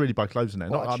never really buy clothes in there.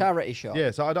 What, a charity shop?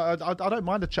 Yeah, so I don't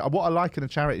mind what I like in a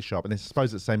charity shop, and I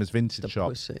suppose it's the same as vintage shop.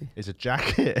 pussy. Is a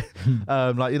jacket.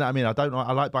 Like, you know what I mean?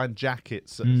 I like buying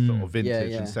jackets that are sort of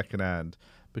vintage Yeah. and second hand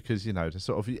because, you know, to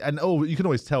sort of, and you can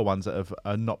always tell ones that have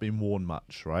not been worn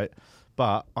much, right?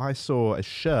 But I saw a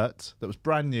shirt that was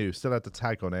brand new, still had the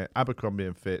tag on it, Abercrombie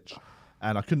and Fitch,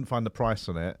 and I couldn't find the price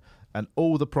on it. And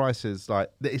all the prices, like,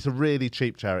 it's a really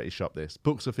cheap charity shop, this.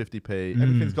 Books are 50p.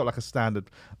 Everything's got like a standard,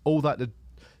 all that,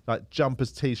 like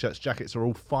jumpers, t-shirts, jackets are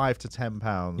all £5 to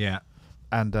 £10. Yeah.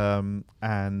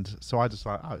 And so I just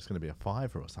like, oh, it's going to be a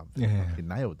 £5 or something. Yeah. Fucking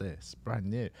nailed this, brand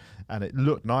new, and it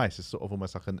looked nice. It's sort of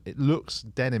almost like it looks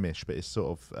denimish, but it's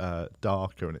sort of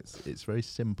darker, and it's very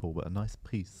simple, but a nice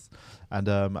piece. And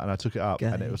I took it up,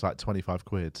 and Gay. it was like 25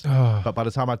 quid. Oh. But by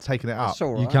the time I'd taken it up, That's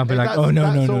all right. You can't be like, that's, oh,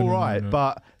 no, that's no, all no, right. no.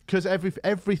 But because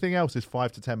everything else is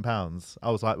 £5 to £10,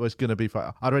 I was like, well, it's going to be.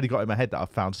 I'd already got in my head that I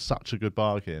found such a good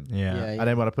bargain. Yeah. Yeah. And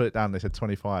then when I put it down, they said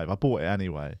 25. I bought it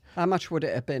anyway. How much would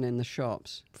it have been in the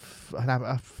shops?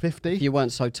 50. If you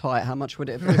weren't so tight, how much would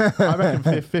it have been? I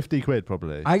reckon 50 quid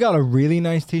probably. I got a really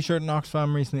nice t-shirt in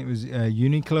Oxfam recently. It was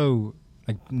Uniqlo,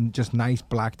 like just nice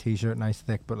black t-shirt, nice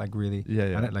thick, but like really, Yeah.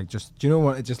 and it like just, do you know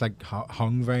what? It just like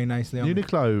hung very nicely on.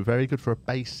 Uniqlo, very good for a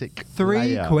basic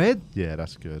 £3 layer. Yeah,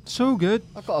 that's good. So good.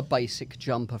 I've got a basic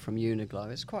jumper from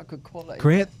Uniqlo. It's quite good quality.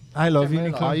 Great. I love Didn't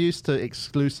Uniqlo. realise. I used to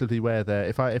exclusively wear their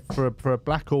if for a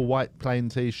black or white plain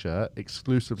T-shirt,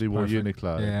 exclusively wore Perfect.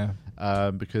 Uniqlo.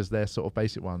 Yeah. Because their sort of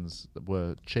basic ones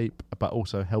were cheap, but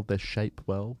also held their shape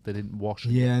well. They didn't wash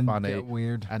and Yeah, get and funny, get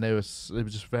weird. and they were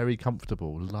just very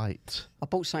comfortable, light. I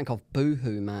bought something off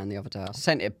Boohoo, man, the other day. I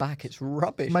sent it back. It's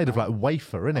rubbish. It's made of man. like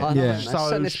wafer, isn't it? I know, Yeah. man. So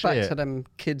Send this back shit. to them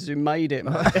kids who made it,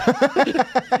 man.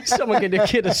 Someone give a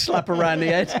kid a slap around the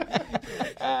head.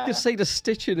 You can see the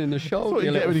stitching in the That's shoulder. what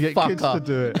you get when you get kids to fucker.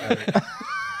 do it.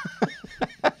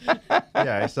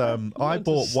 Yeah, it's I Learn to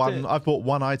bought one. stick. I bought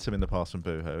one item in the past from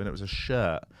Boohoo, and it was a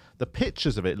shirt. The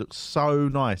pictures of it looked so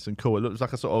nice and cool. It looks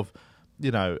like a sort of,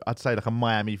 I'd say like a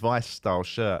Miami Vice style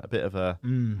shirt, a bit of a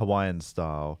Hawaiian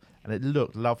style, and it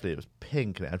looked lovely. It was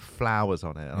pink and it had flowers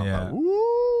on it. And Yeah. I'm like,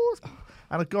 ooh.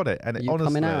 And I got it, and it You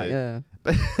honestly, coming out, yeah.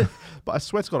 but I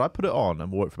swear to God, I put it on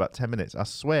and wore it for about 10 minutes. I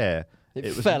swear. It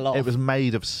was, fell off. It was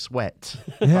made of sweat.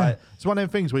 Yeah. Like, it's one of them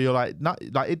things where you're like,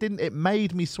 it didn't. It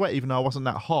made me sweat even though I wasn't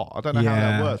that hot. I don't know how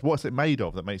Yeah. that works. What's it made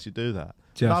of that makes you do that?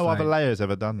 Just no other like- layer's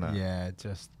ever done that. Yeah,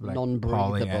 just like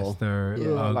Non-breathable. polyester,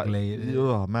 Yeah. ugly.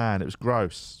 Oh man, it was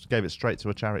gross. Gave it straight to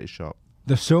a charity shop.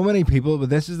 There's so many people, but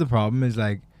this is the problem: is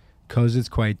like, because it's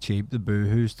quite cheap, the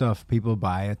Boohoo stuff. People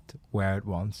buy it, wear it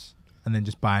once, and then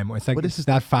just buy more. It's like Well, it's that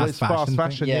Well, fast it's fashion. fast thing.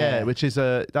 fashion, Yeah. yeah. Which is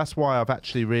that's why I've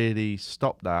actually really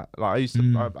stopped that. Like I used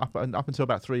to up until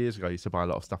about 3 years ago, I used to buy a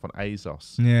lot of stuff on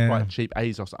ASOS. Yeah. Quite cheap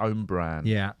ASOS own brand.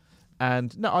 Yeah,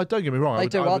 And no, I don't get me wrong. They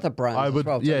do other brands I as would,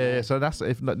 well, don't yeah, they? yeah. So that's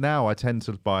if now I tend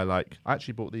to buy like I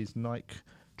actually bought these Nike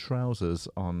trousers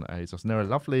on ASOS, and they're a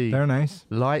lovely they're nice.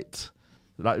 light,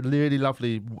 like really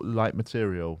lovely light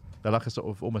material. They're like a sort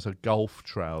of almost a golf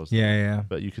trouser. Yeah, yeah.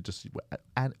 But you could just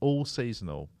and all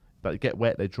seasonal. But they get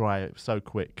wet, they dry so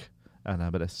quick,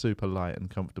 and but they're super light and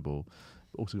comfortable.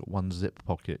 Also got one zip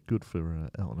pocket, good for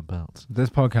out and about. This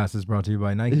podcast is brought to you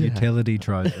by Nike Yeah. Utility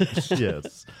Trousers.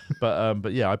 Yes,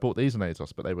 but yeah, I bought these on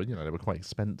ASOS, but they were they were quite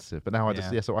expensive. But now I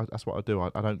just Yeah. so that's what I do.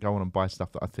 I don't go on and buy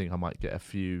stuff that I think I might get a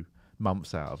few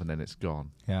months out of, and then it's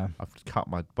gone. Yeah. I've cut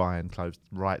my buying clothes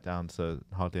right down to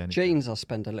hardly anything. Jeans I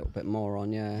spend a little bit more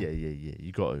on, yeah. Yeah.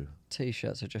 You got to.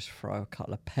 T-shirts I just throw a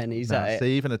couple of pennies Now, at it.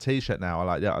 see, even a t-shirt now,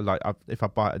 if I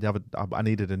buy the other, I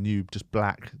needed a new just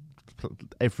black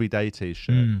everyday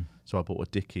t-shirt, Mm. so I bought a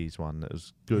Dickies one that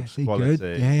was good Yeah, see, quality,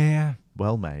 good. Yeah, yeah, yeah.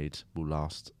 well made, will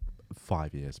last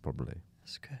 5 years probably,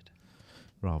 That's good.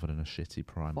 rather than a shitty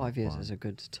Primark 5 years one. is a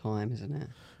good time, isn't it?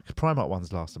 Primark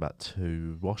ones last about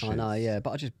 2 washes. I know, yeah,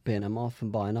 but I just bin them off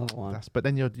and buy another one. But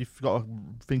then you've got to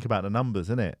think about the numbers,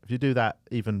 innit? If you do that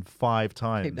even 5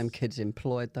 times, Keep them kids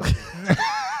employed, though.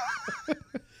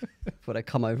 Before they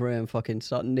come over here and fucking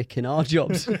start nicking our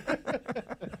jobs.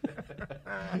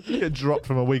 you get dropped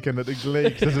from a weekend at the Glee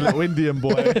 'cause there's a little Indian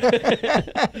boy. Does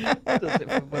it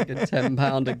for fucking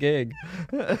 £10 a gig.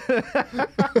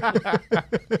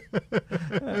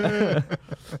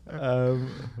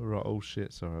 Right, oh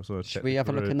shit, sorry. I was going to check. Should we have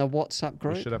a look in the WhatsApp We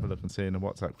group? should have a look and see in the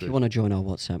WhatsApp If you group. want to join our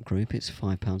WhatsApp group, it's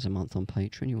 £5 a month on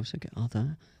Patreon. You also get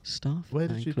other stuff, Where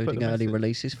did you put including the early message?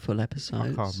 releases, full I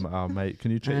episodes. can't, mate.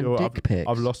 Can you check? And your, dick pics.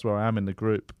 I've lost where I am in the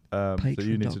group, so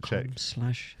you need to check.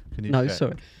 Patreon.com/ Can you No, check?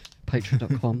 sorry.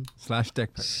 Patreon.com/ /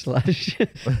 dick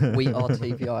pic. we are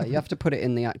TVI. You have to put it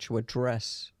in the actual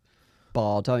address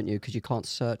bar, don't you? Because you can't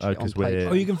search Oh, it on 'cause we're- Patreon.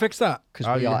 Oh, you can fix that. Because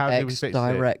Oh, we how are do we fix it?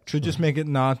 ex-direct. So just make it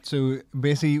not so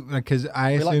basically because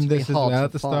I We like assumed to be this as hard well to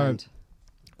at the start find.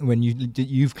 when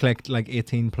you've clicked like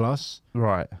 18 plus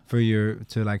Right. for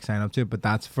to like sign up to it, but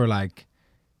that's for like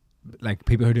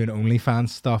people who are doing OnlyFans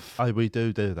stuff. Oh, we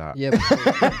do that. Yeah, but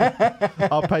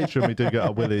Our Patreon, we do get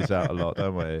our willies out a lot,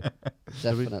 don't we?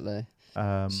 definitely.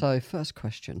 So, first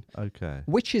question. Okay.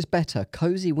 Which is better,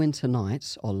 cozy winter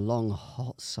nights or long,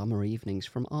 hot summer evenings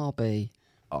from RB?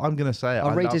 I'm going to say it.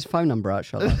 I'll read his phone number out,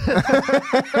 shall I?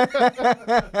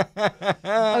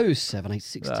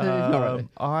 07862. No,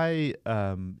 really.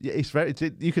 It's very.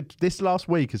 You could. This last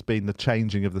week has been the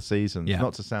changing of the seasons. Yeah.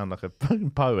 Not to sound like a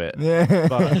fucking poet, Yeah,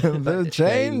 But- the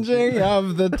changing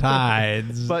of the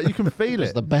tides. but you can feel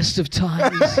It's it. the best of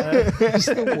times. It's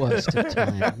the worst of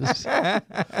times.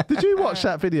 Did you watch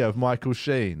that video of Michael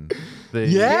Sheen?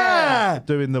 Yeah!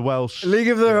 Doing the Welsh. League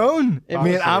of Their Own. I mean,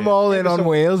 Honestly, I'm all it in was on a-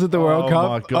 Wales at the World Oh Cup.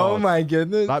 my God. Oh my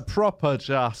goodness. Like proper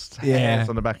just Yeah. hairs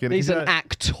on the back end. He's an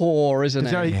actor, isn't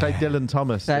Did you know he? he played Dylan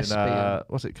Thomas in Thespian.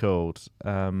 what's it called?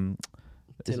 Dylan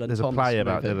There's a Thomas play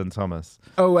about movie. Dylan Thomas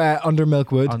Oh, Under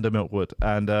Milkwood. under Milkwood,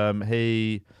 and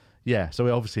he, so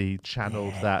he obviously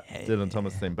channeled that Dylan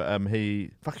Thomas thing, but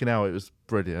he fucking hell, it was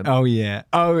brilliant. Oh yeah.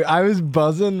 Oh, I was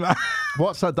buzzing.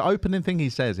 What's that? The opening thing he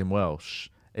says in Welsh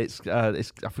It's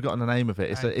I've forgotten the name of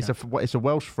it. It's a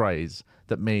Welsh phrase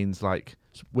that means like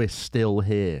we're still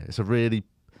here. It's a really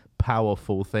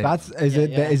powerful thing. Is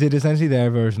it essentially their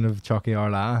version of Chucky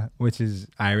Arla, which is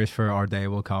Irish for our day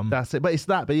will come? That's it. But it's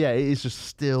that. But yeah, it is just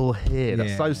still here.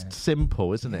 That's so Yeah.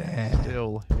 simple, isn't it? Yeah.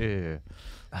 Still here.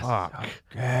 That's Fuck. so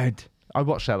good. I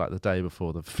watched that like the day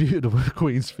before the funeral, the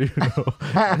Queen's funeral.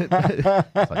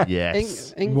 It's like,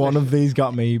 yes. English, One of these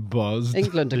got me buzzed.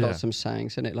 England have Yeah. got some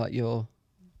sayings in it, like your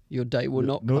day will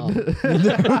not No- come. And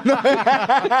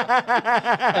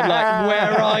like,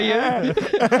 where are you?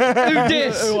 Who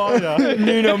this? Who are you?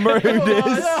 New number. Who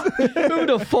this? Who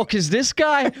the fuck is this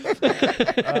guy?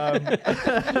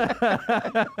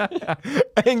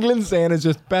 England saying is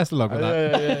just best of luck with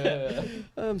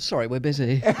that. Sorry, we're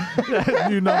busy.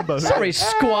 New number. Sorry,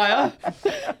 Squire.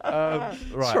 Right.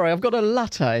 Sorry, I've got a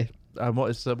latte.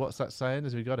 What's that saying?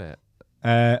 Has we got it?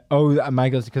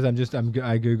 Michael's because I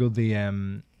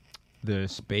googled the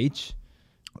speech,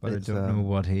 but It's, I don't know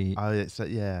what he. Oh, it's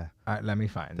yeah. Let me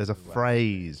find. There's a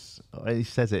phrase. He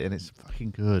says it, and it's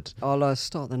fucking good. I'll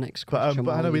start the next But question. I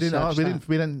while know you we search that.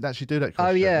 didn't actually do that. Oh,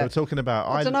 Question. yeah. We were talking about.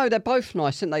 I don't know. They're both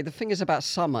nice, aren't they? The thing is about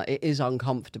summer, it is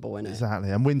uncomfortable, isn't it?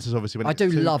 Exactly, and winter's obviously when I it's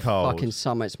do too love cold. fucking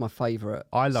summer. It's my favourite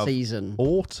I love season.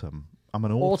 autumn. I'm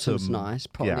an autumn. Autumn's nice.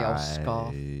 Put on the old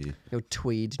scarf, your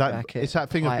tweed jacket. It's that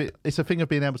thing of pipe. it's a thing of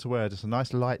being able to wear just a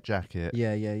nice light jacket.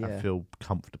 Yeah. And feel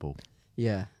comfortable.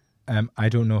 Yeah. I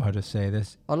don't know how to say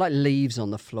this. I like leaves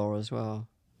on the floor as well.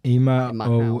 Ima In my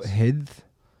o house. Hid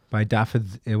by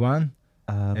Dafydd Iwan.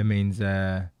 It means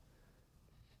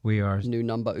we are. New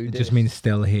number. It just means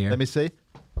still here. Let me see.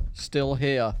 still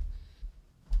here.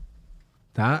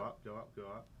 That. Go up.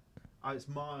 Oh, it's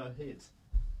Mar Hid.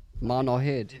 Man or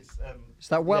hid. It's Is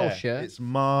that Welsh? Yeah. It's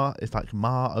Mar. It's like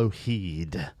Mar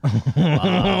O'Heed.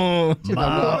 Oh,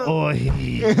 Mar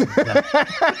O'Heed.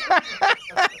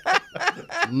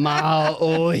 Ma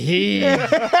or hid.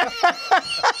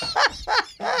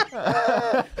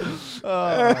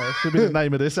 Oh, should be the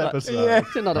name of this episode.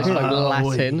 Didn't know that's like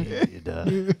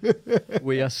Latin.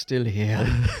 We are still here.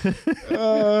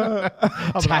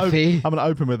 Taffy. I'm gonna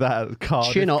open with that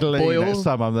card. Chin up, boil. Next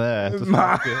time I'm there. Just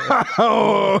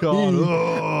oh, God.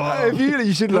 Oh. If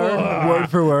you should learn word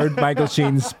for word Michael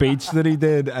Sheen's speech that he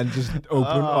did and just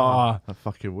open. That's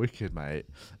fucking wicked, mate.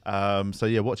 So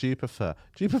yeah, what do you prefer?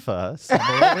 Do you prefer summer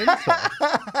or winter?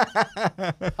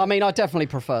 I mean, I definitely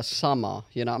prefer summer,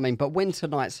 you know what I mean? But winter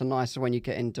nights are nicer when you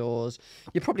get indoors.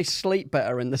 You probably sleep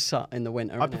better in the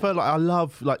winter. I innit? prefer I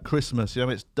love like Christmas. You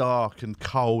know, it's dark and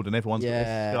cold, and everyone's got Yeah.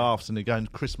 their scarves and they're going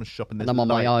Christmas shopping. And I'm on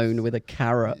my own with a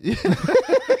carrot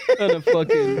and a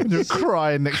fucking You're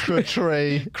crying next to a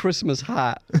tree. Christmas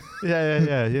hat.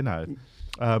 Yeah. You know.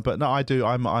 But no, I do.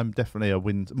 I'm definitely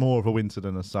more of a winter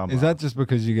than a summer. Is that just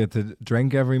because you get to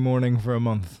drink every morning for a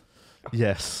month?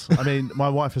 Yes. I mean, my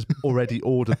wife has already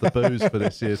ordered the booze for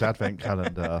this year's advent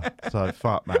calendar. So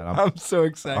fuck, man. I'm so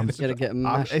excited. Gotta get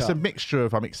mashed It's a up. mixture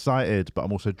of I'm excited, but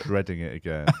I'm also dreading it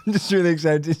again. I'm just really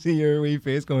excited to see your wee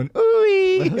face going,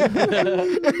 ooh.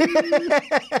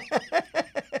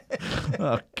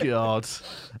 Oh God.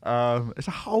 It's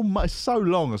a whole. It's so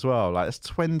long as well. Like it's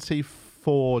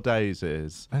 24 days. It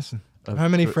is. Listen, Of how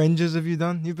many tr- fringers have you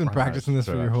done? You've been I know, practicing it's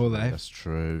this for true, your whole actually. life. That's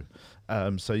true.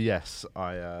 So yes,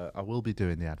 I will be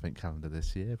doing the advent calendar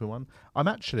this year, everyone. I'm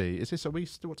actually. Is this? Are we?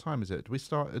 What time is it? Do we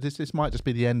start? This might just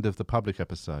be the end of the public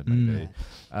episode, maybe.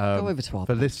 Go over to our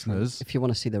for Patreon listeners. if you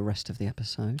want to see the rest of the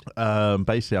episode.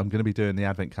 Basically, I'm going to be doing the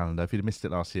advent calendar. If you'd missed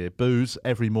it last year, booze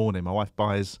every morning. My wife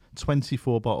buys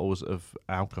 24 bottles of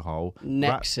alcohol,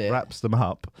 Necks it. wraps them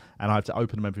up, and I have to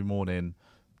open them every morning,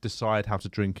 decide how to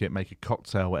drink it, make a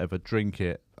cocktail, whatever, drink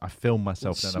it. I film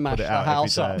myself and then I put it Smash the out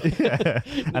house every day.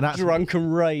 Yeah. And that's Drunken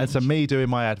rage. and so me doing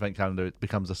my advent calendar, it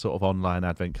becomes a sort of online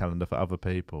advent calendar for other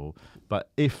people.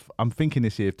 But if I'm thinking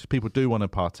this year, if people do want to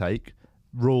partake,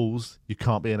 rules: you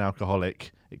can't be an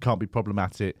alcoholic. It can't be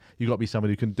problematic. You got to be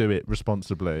somebody who can do it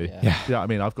responsibly. Yeah. You know what I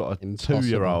mean? I've got a Impossible.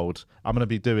 2-year-old. I'm going to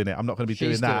be doing it. I'm not going to be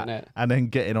She's doing that doing it. and then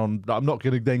getting on. I'm not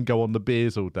going to then go on the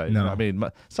beers all day. You know No. what I mean?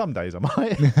 Some days I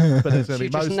might, but there's going to So be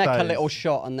you most just neck days. a little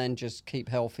shot and then just keep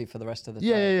healthy for the rest of the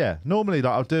Yeah. day. Normally,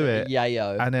 like, I'll do it,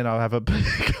 Yayo. and then I'll have a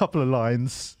couple of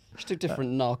lines. Just do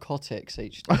different narcotics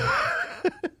each day.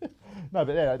 No,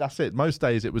 but yeah, that's it. Most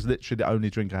days it was literally the only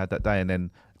drink I had that day, and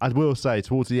then I will say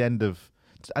towards the end of,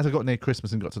 as I got near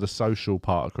Christmas and got to the social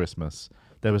part of Christmas,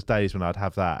 there was days when I'd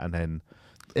have that, and then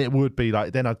it would be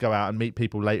like, then I'd go out and meet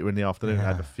people later in the afternoon and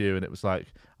have a few, and it was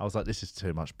like, I was like, this is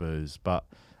too much booze. But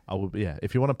I will, yeah,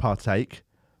 if you want to partake,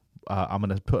 I'm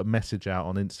going to put a message out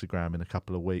on Instagram in a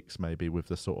couple of weeks, maybe with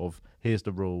the sort of, here's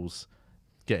the rules.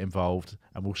 get involved,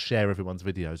 and we'll share everyone's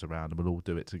videos around, and we'll all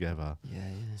do it together. Yeah.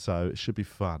 So it should be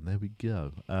fun. There we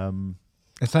go.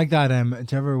 It's like that.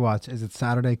 Do you ever watch? Is it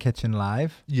Saturday Kitchen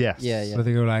Live? Yes. Yeah. Where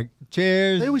they go like,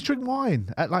 "Cheers." They always drink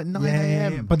wine at like 9 Yeah,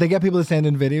 a.m. But they get people to send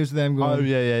in videos of them going. Oh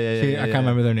yeah. "Cheer-" I can't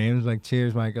remember their names. Like,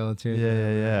 "Cheers, Michael." Cheers.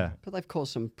 Yeah. But they've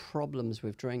caused some problems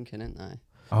with drinking, haven't they?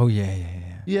 Oh yeah.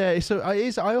 Yeah, so it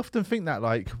is. I often think that,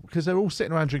 like, because they're all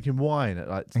sitting around drinking wine at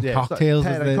like And it's cocktails.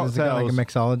 like 10 Is there like a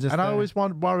mixologist? and I there? always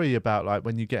worry about like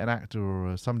when you get an actor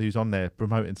or somebody who's on there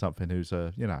promoting something who's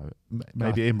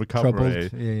maybe in recovery,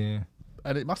 troubled. Yeah.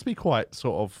 and it must be quite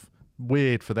sort of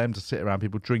weird for them to sit around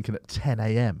people drinking at 10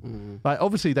 a.m. Like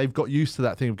obviously they've got used to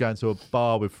that thing of going to a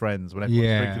bar with friends when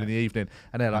everyone's drinking in the evening,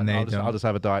 and they're like, And they I'll just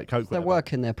have a Diet Coke. They're whatever."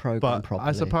 working their program But properly.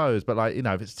 I suppose, but like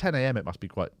if it's 10 a.m. it must be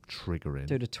quite triggering.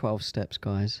 Do the 12 steps,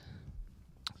 guys.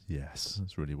 Yes,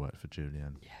 that's really worked for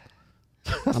Julian.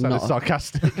 I'm Sounded not.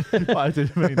 sarcastic, but I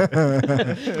didn't mean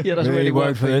it. Yeah, that's really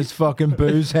worked for this fucking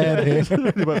booze head here.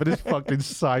 Really worked for this fucking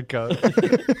psycho.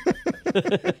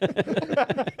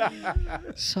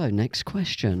 So, next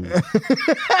question.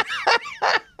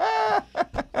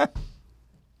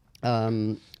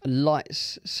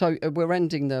 Lights. So we're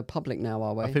ending the public now,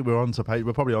 are we? I think we're on to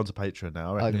we're probably on to Patreon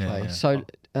now. I reckon. Okay. Yeah. So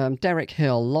Derek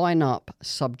Hill, line up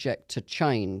subject to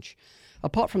change.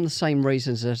 Apart from the same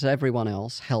reasons as everyone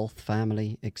else, health,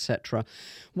 family, etc.,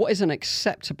 what is an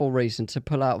acceptable reason to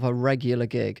pull out of a regular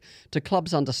gig? Do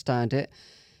clubs understand it?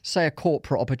 Say a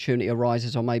corporate opportunity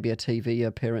arises or maybe a TV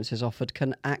appearance is offered.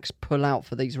 Can acts pull out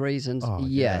for these reasons? Oh,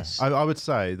 Yes. yeah. I would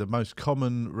say the most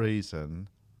common reason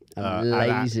I'm an act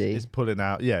lazy. is pulling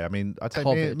out. Yeah, I mean, I'd say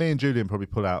COVID. me and Julian probably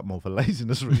pull out more for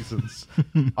laziness reasons.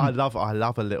 I love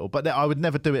a little, but I would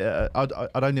never do it. I'd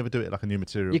only ever do it like a new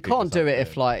material. You gig or can't do it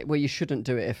if something. you shouldn't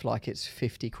do it if it's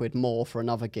 50 quid more for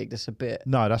another gig. That's a bit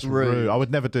No, that's rude. I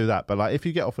would never do that. But like, if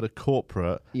you get offered a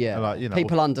corporate, yeah. like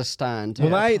People understand.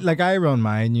 Well, I run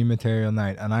my new material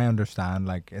night, and I understand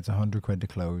like it's 100 quid to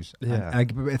close. Yeah.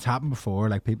 And, it's happened before.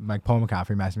 Like people, like Paul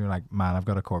McCaffrey messaged me like, "Man, I've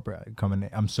got a corporate coming.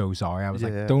 I'm so sorry." I was Yeah.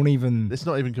 like, "Don't even." It's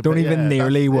not even. Don't even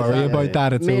nearly worry exactly. about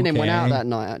that. It's Me and okay. him went out that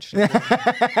night, actually.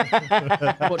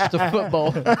 Watched the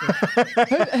football.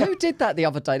 who did that the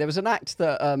other day? There was an act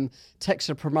that texted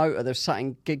a promoter. There was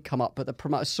something gig come up, but the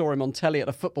promoter saw him on telly at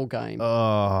a football game.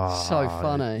 Oh, So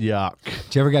funny. Yuck.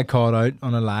 Do you ever get caught out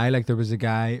on a lie? Like there was a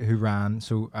guy who ran.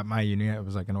 So at my uni, it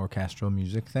was like an orchestral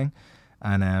music thing,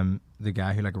 and the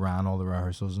guy who like ran all the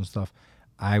rehearsals and stuff.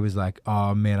 I was like,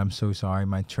 "Oh mate, I'm so sorry.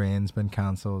 My train's been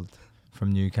cancelled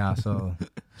from Newcastle,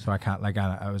 so I can't. Like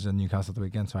I was in Newcastle the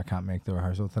weekend, so I can't make the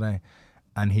rehearsal today."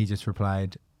 And he just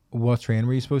replied, "What train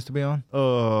were you supposed to be on?"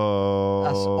 Oh,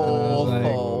 That's I was like,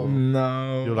 awful.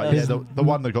 no. You're like, yeah, the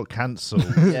one that got cancelled.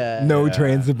 Yeah. No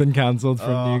trains have been cancelled from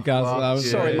Oh, Newcastle. fuck I was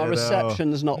yeah. Sorry, my no.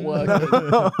 reception's not working.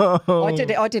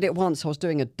 I did it once. I was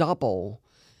doing a double,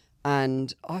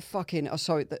 and I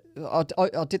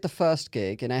did the first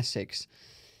gig in Essex,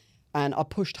 and I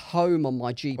pushed home on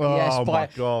my GPS Oh, my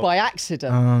God. by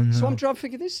accident. Oh, no. So I'm driving,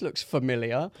 thinking this looks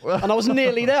familiar, and I was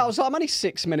nearly there. I was like, I'm only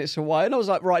 6 minutes away, and I was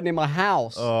like right near my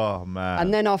house. Oh man.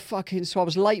 And then I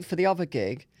was late for the other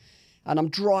gig, and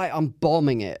I'm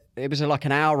bombing it. It was like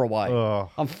an hour away. Oh.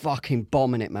 I'm fucking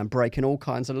bombing it, man, breaking all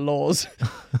kinds of laws.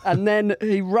 And then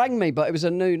he rang me, but it was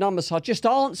a new number, so I just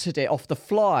answered it off the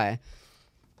fly.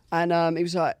 And he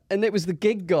was like, and it was the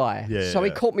gig guy. Yeah, So he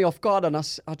yeah. caught me off guard, and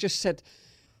I just said,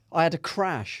 I had a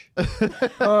crash.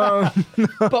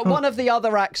 But one of the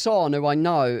other acts on, who I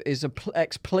know, is a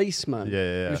ex-policeman.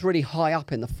 Yeah. He was really high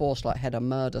up in the force, like head of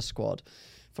murder squad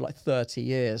for like 30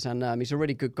 years. And he's a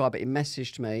really good guy, but he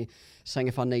messaged me saying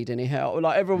if I need any help.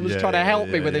 Like everyone was trying to help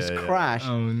me with this crash.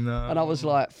 Oh no. And I was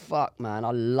like, fuck, man,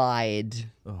 I lied.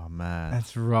 Oh man.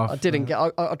 That's rough. I didn't get,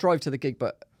 I drove to the gig,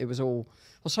 but it was all,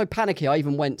 I was so panicky. I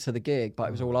even went to the gig, but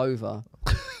it was all over.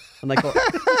 And they got,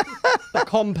 the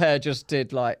compare just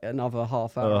did like another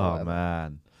half hour. or Oh whatever.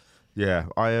 man. Yeah,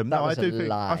 I am. That No, I was a do think.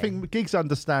 lie. I think gigs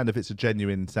understand if it's a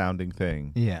genuine sounding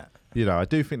thing. Yeah. You know, I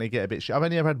do think they get a bit. I've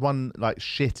only ever had one like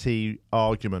shitty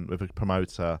argument with a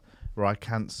promoter where I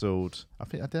cancelled. I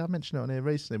think did I mention it on here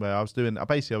recently where I was doing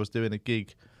a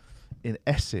gig in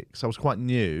Essex. I was quite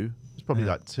new. It's probably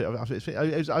like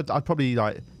I'd probably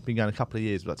like been going a couple of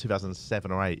years, like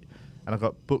 2007 or 8, and I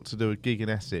got booked to do a gig in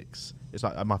Essex. It's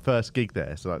like my first gig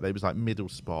there, so like it was like middle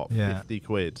spot, Yeah. 50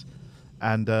 quid,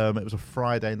 and it was a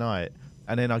Friday night,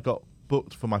 and then I got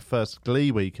booked for my first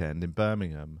Glee weekend in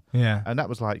Birmingham. Yeah. And that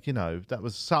was like, you know, that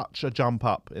was such a jump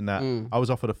up in that I was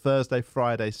offered a Thursday,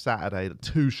 Friday, Saturday,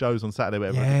 2 shows on Saturday,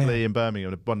 whatever, Yeah. at Glee in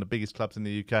Birmingham, one of the biggest clubs in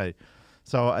the UK.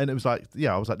 So, and it was like,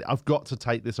 yeah, I was like, I've got to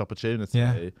take this opportunity.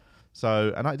 Yeah.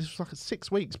 So, and this was like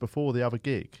 6 weeks before the other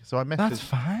gig. So I messaged. That's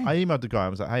fine. I emailed the guy. I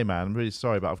was like, "Hey man, I'm really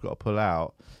sorry, but I've got to pull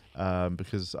out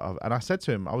because." And I said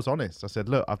to him, I was honest. I said,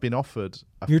 "Look, I've been offered."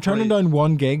 You're turning down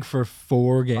one gig for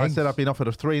 4 gigs. I said I've been offered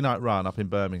a 3-night run up in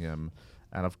Birmingham,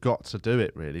 and I've got to do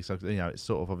it really. So it's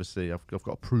sort of obviously I've got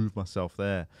to prove myself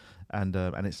there, and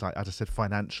it's like I just said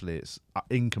financially it's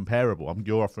incomparable.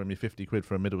 You're offering me 50 quid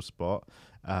for a middle spot.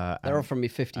 They're offering me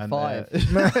 55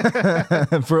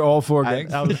 for all 4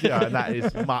 gigs. And that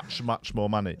is much, much more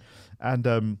money.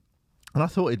 And I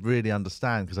thought he'd really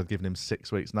understand because I'd given him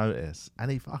 6 weeks' notice, and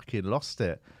he fucking lost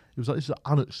it. He was like, "This is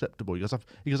unacceptable." He goes,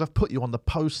 "I've put you on the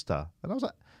poster," and I was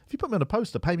like, "If you put me on the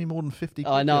poster, pay me more than 50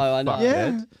 quid." I know.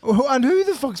 Yeah. And who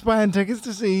the fuck's buying tickets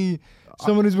to see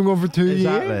someone who's been going for 2 years?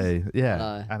 Exactly. Yeah.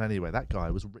 No. And anyway, that guy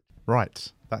was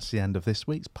right. That's the end of this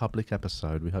week's public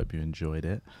episode. We hope you enjoyed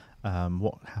it.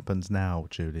 What happens now,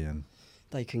 Julian?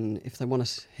 They can, if they want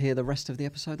to hear the rest of the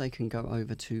episode, they can go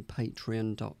over to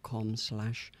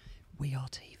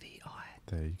patreon.com/wearetvi.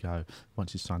 There you go.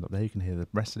 Once you signed up there, you can hear the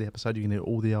rest of the episode. You can hear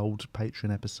all the old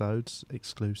Patreon episodes,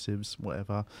 exclusives,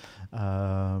 whatever.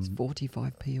 It's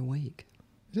 45p a week.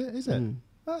 Is it?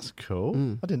 That's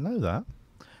cool. I didn't know that.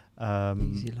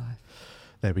 Easy life.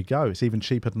 There we go. It's even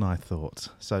cheaper than I thought.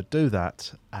 So do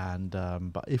that. And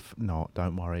but if not,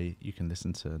 don't worry. You can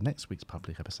listen to next week's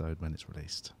public episode when it's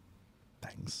released.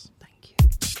 Thanks. Thank you.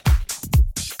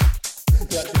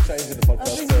 You're actually changing the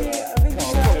podcast. It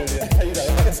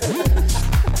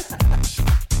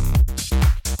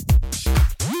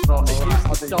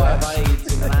used to die of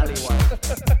AIDS in an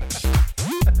alleyway.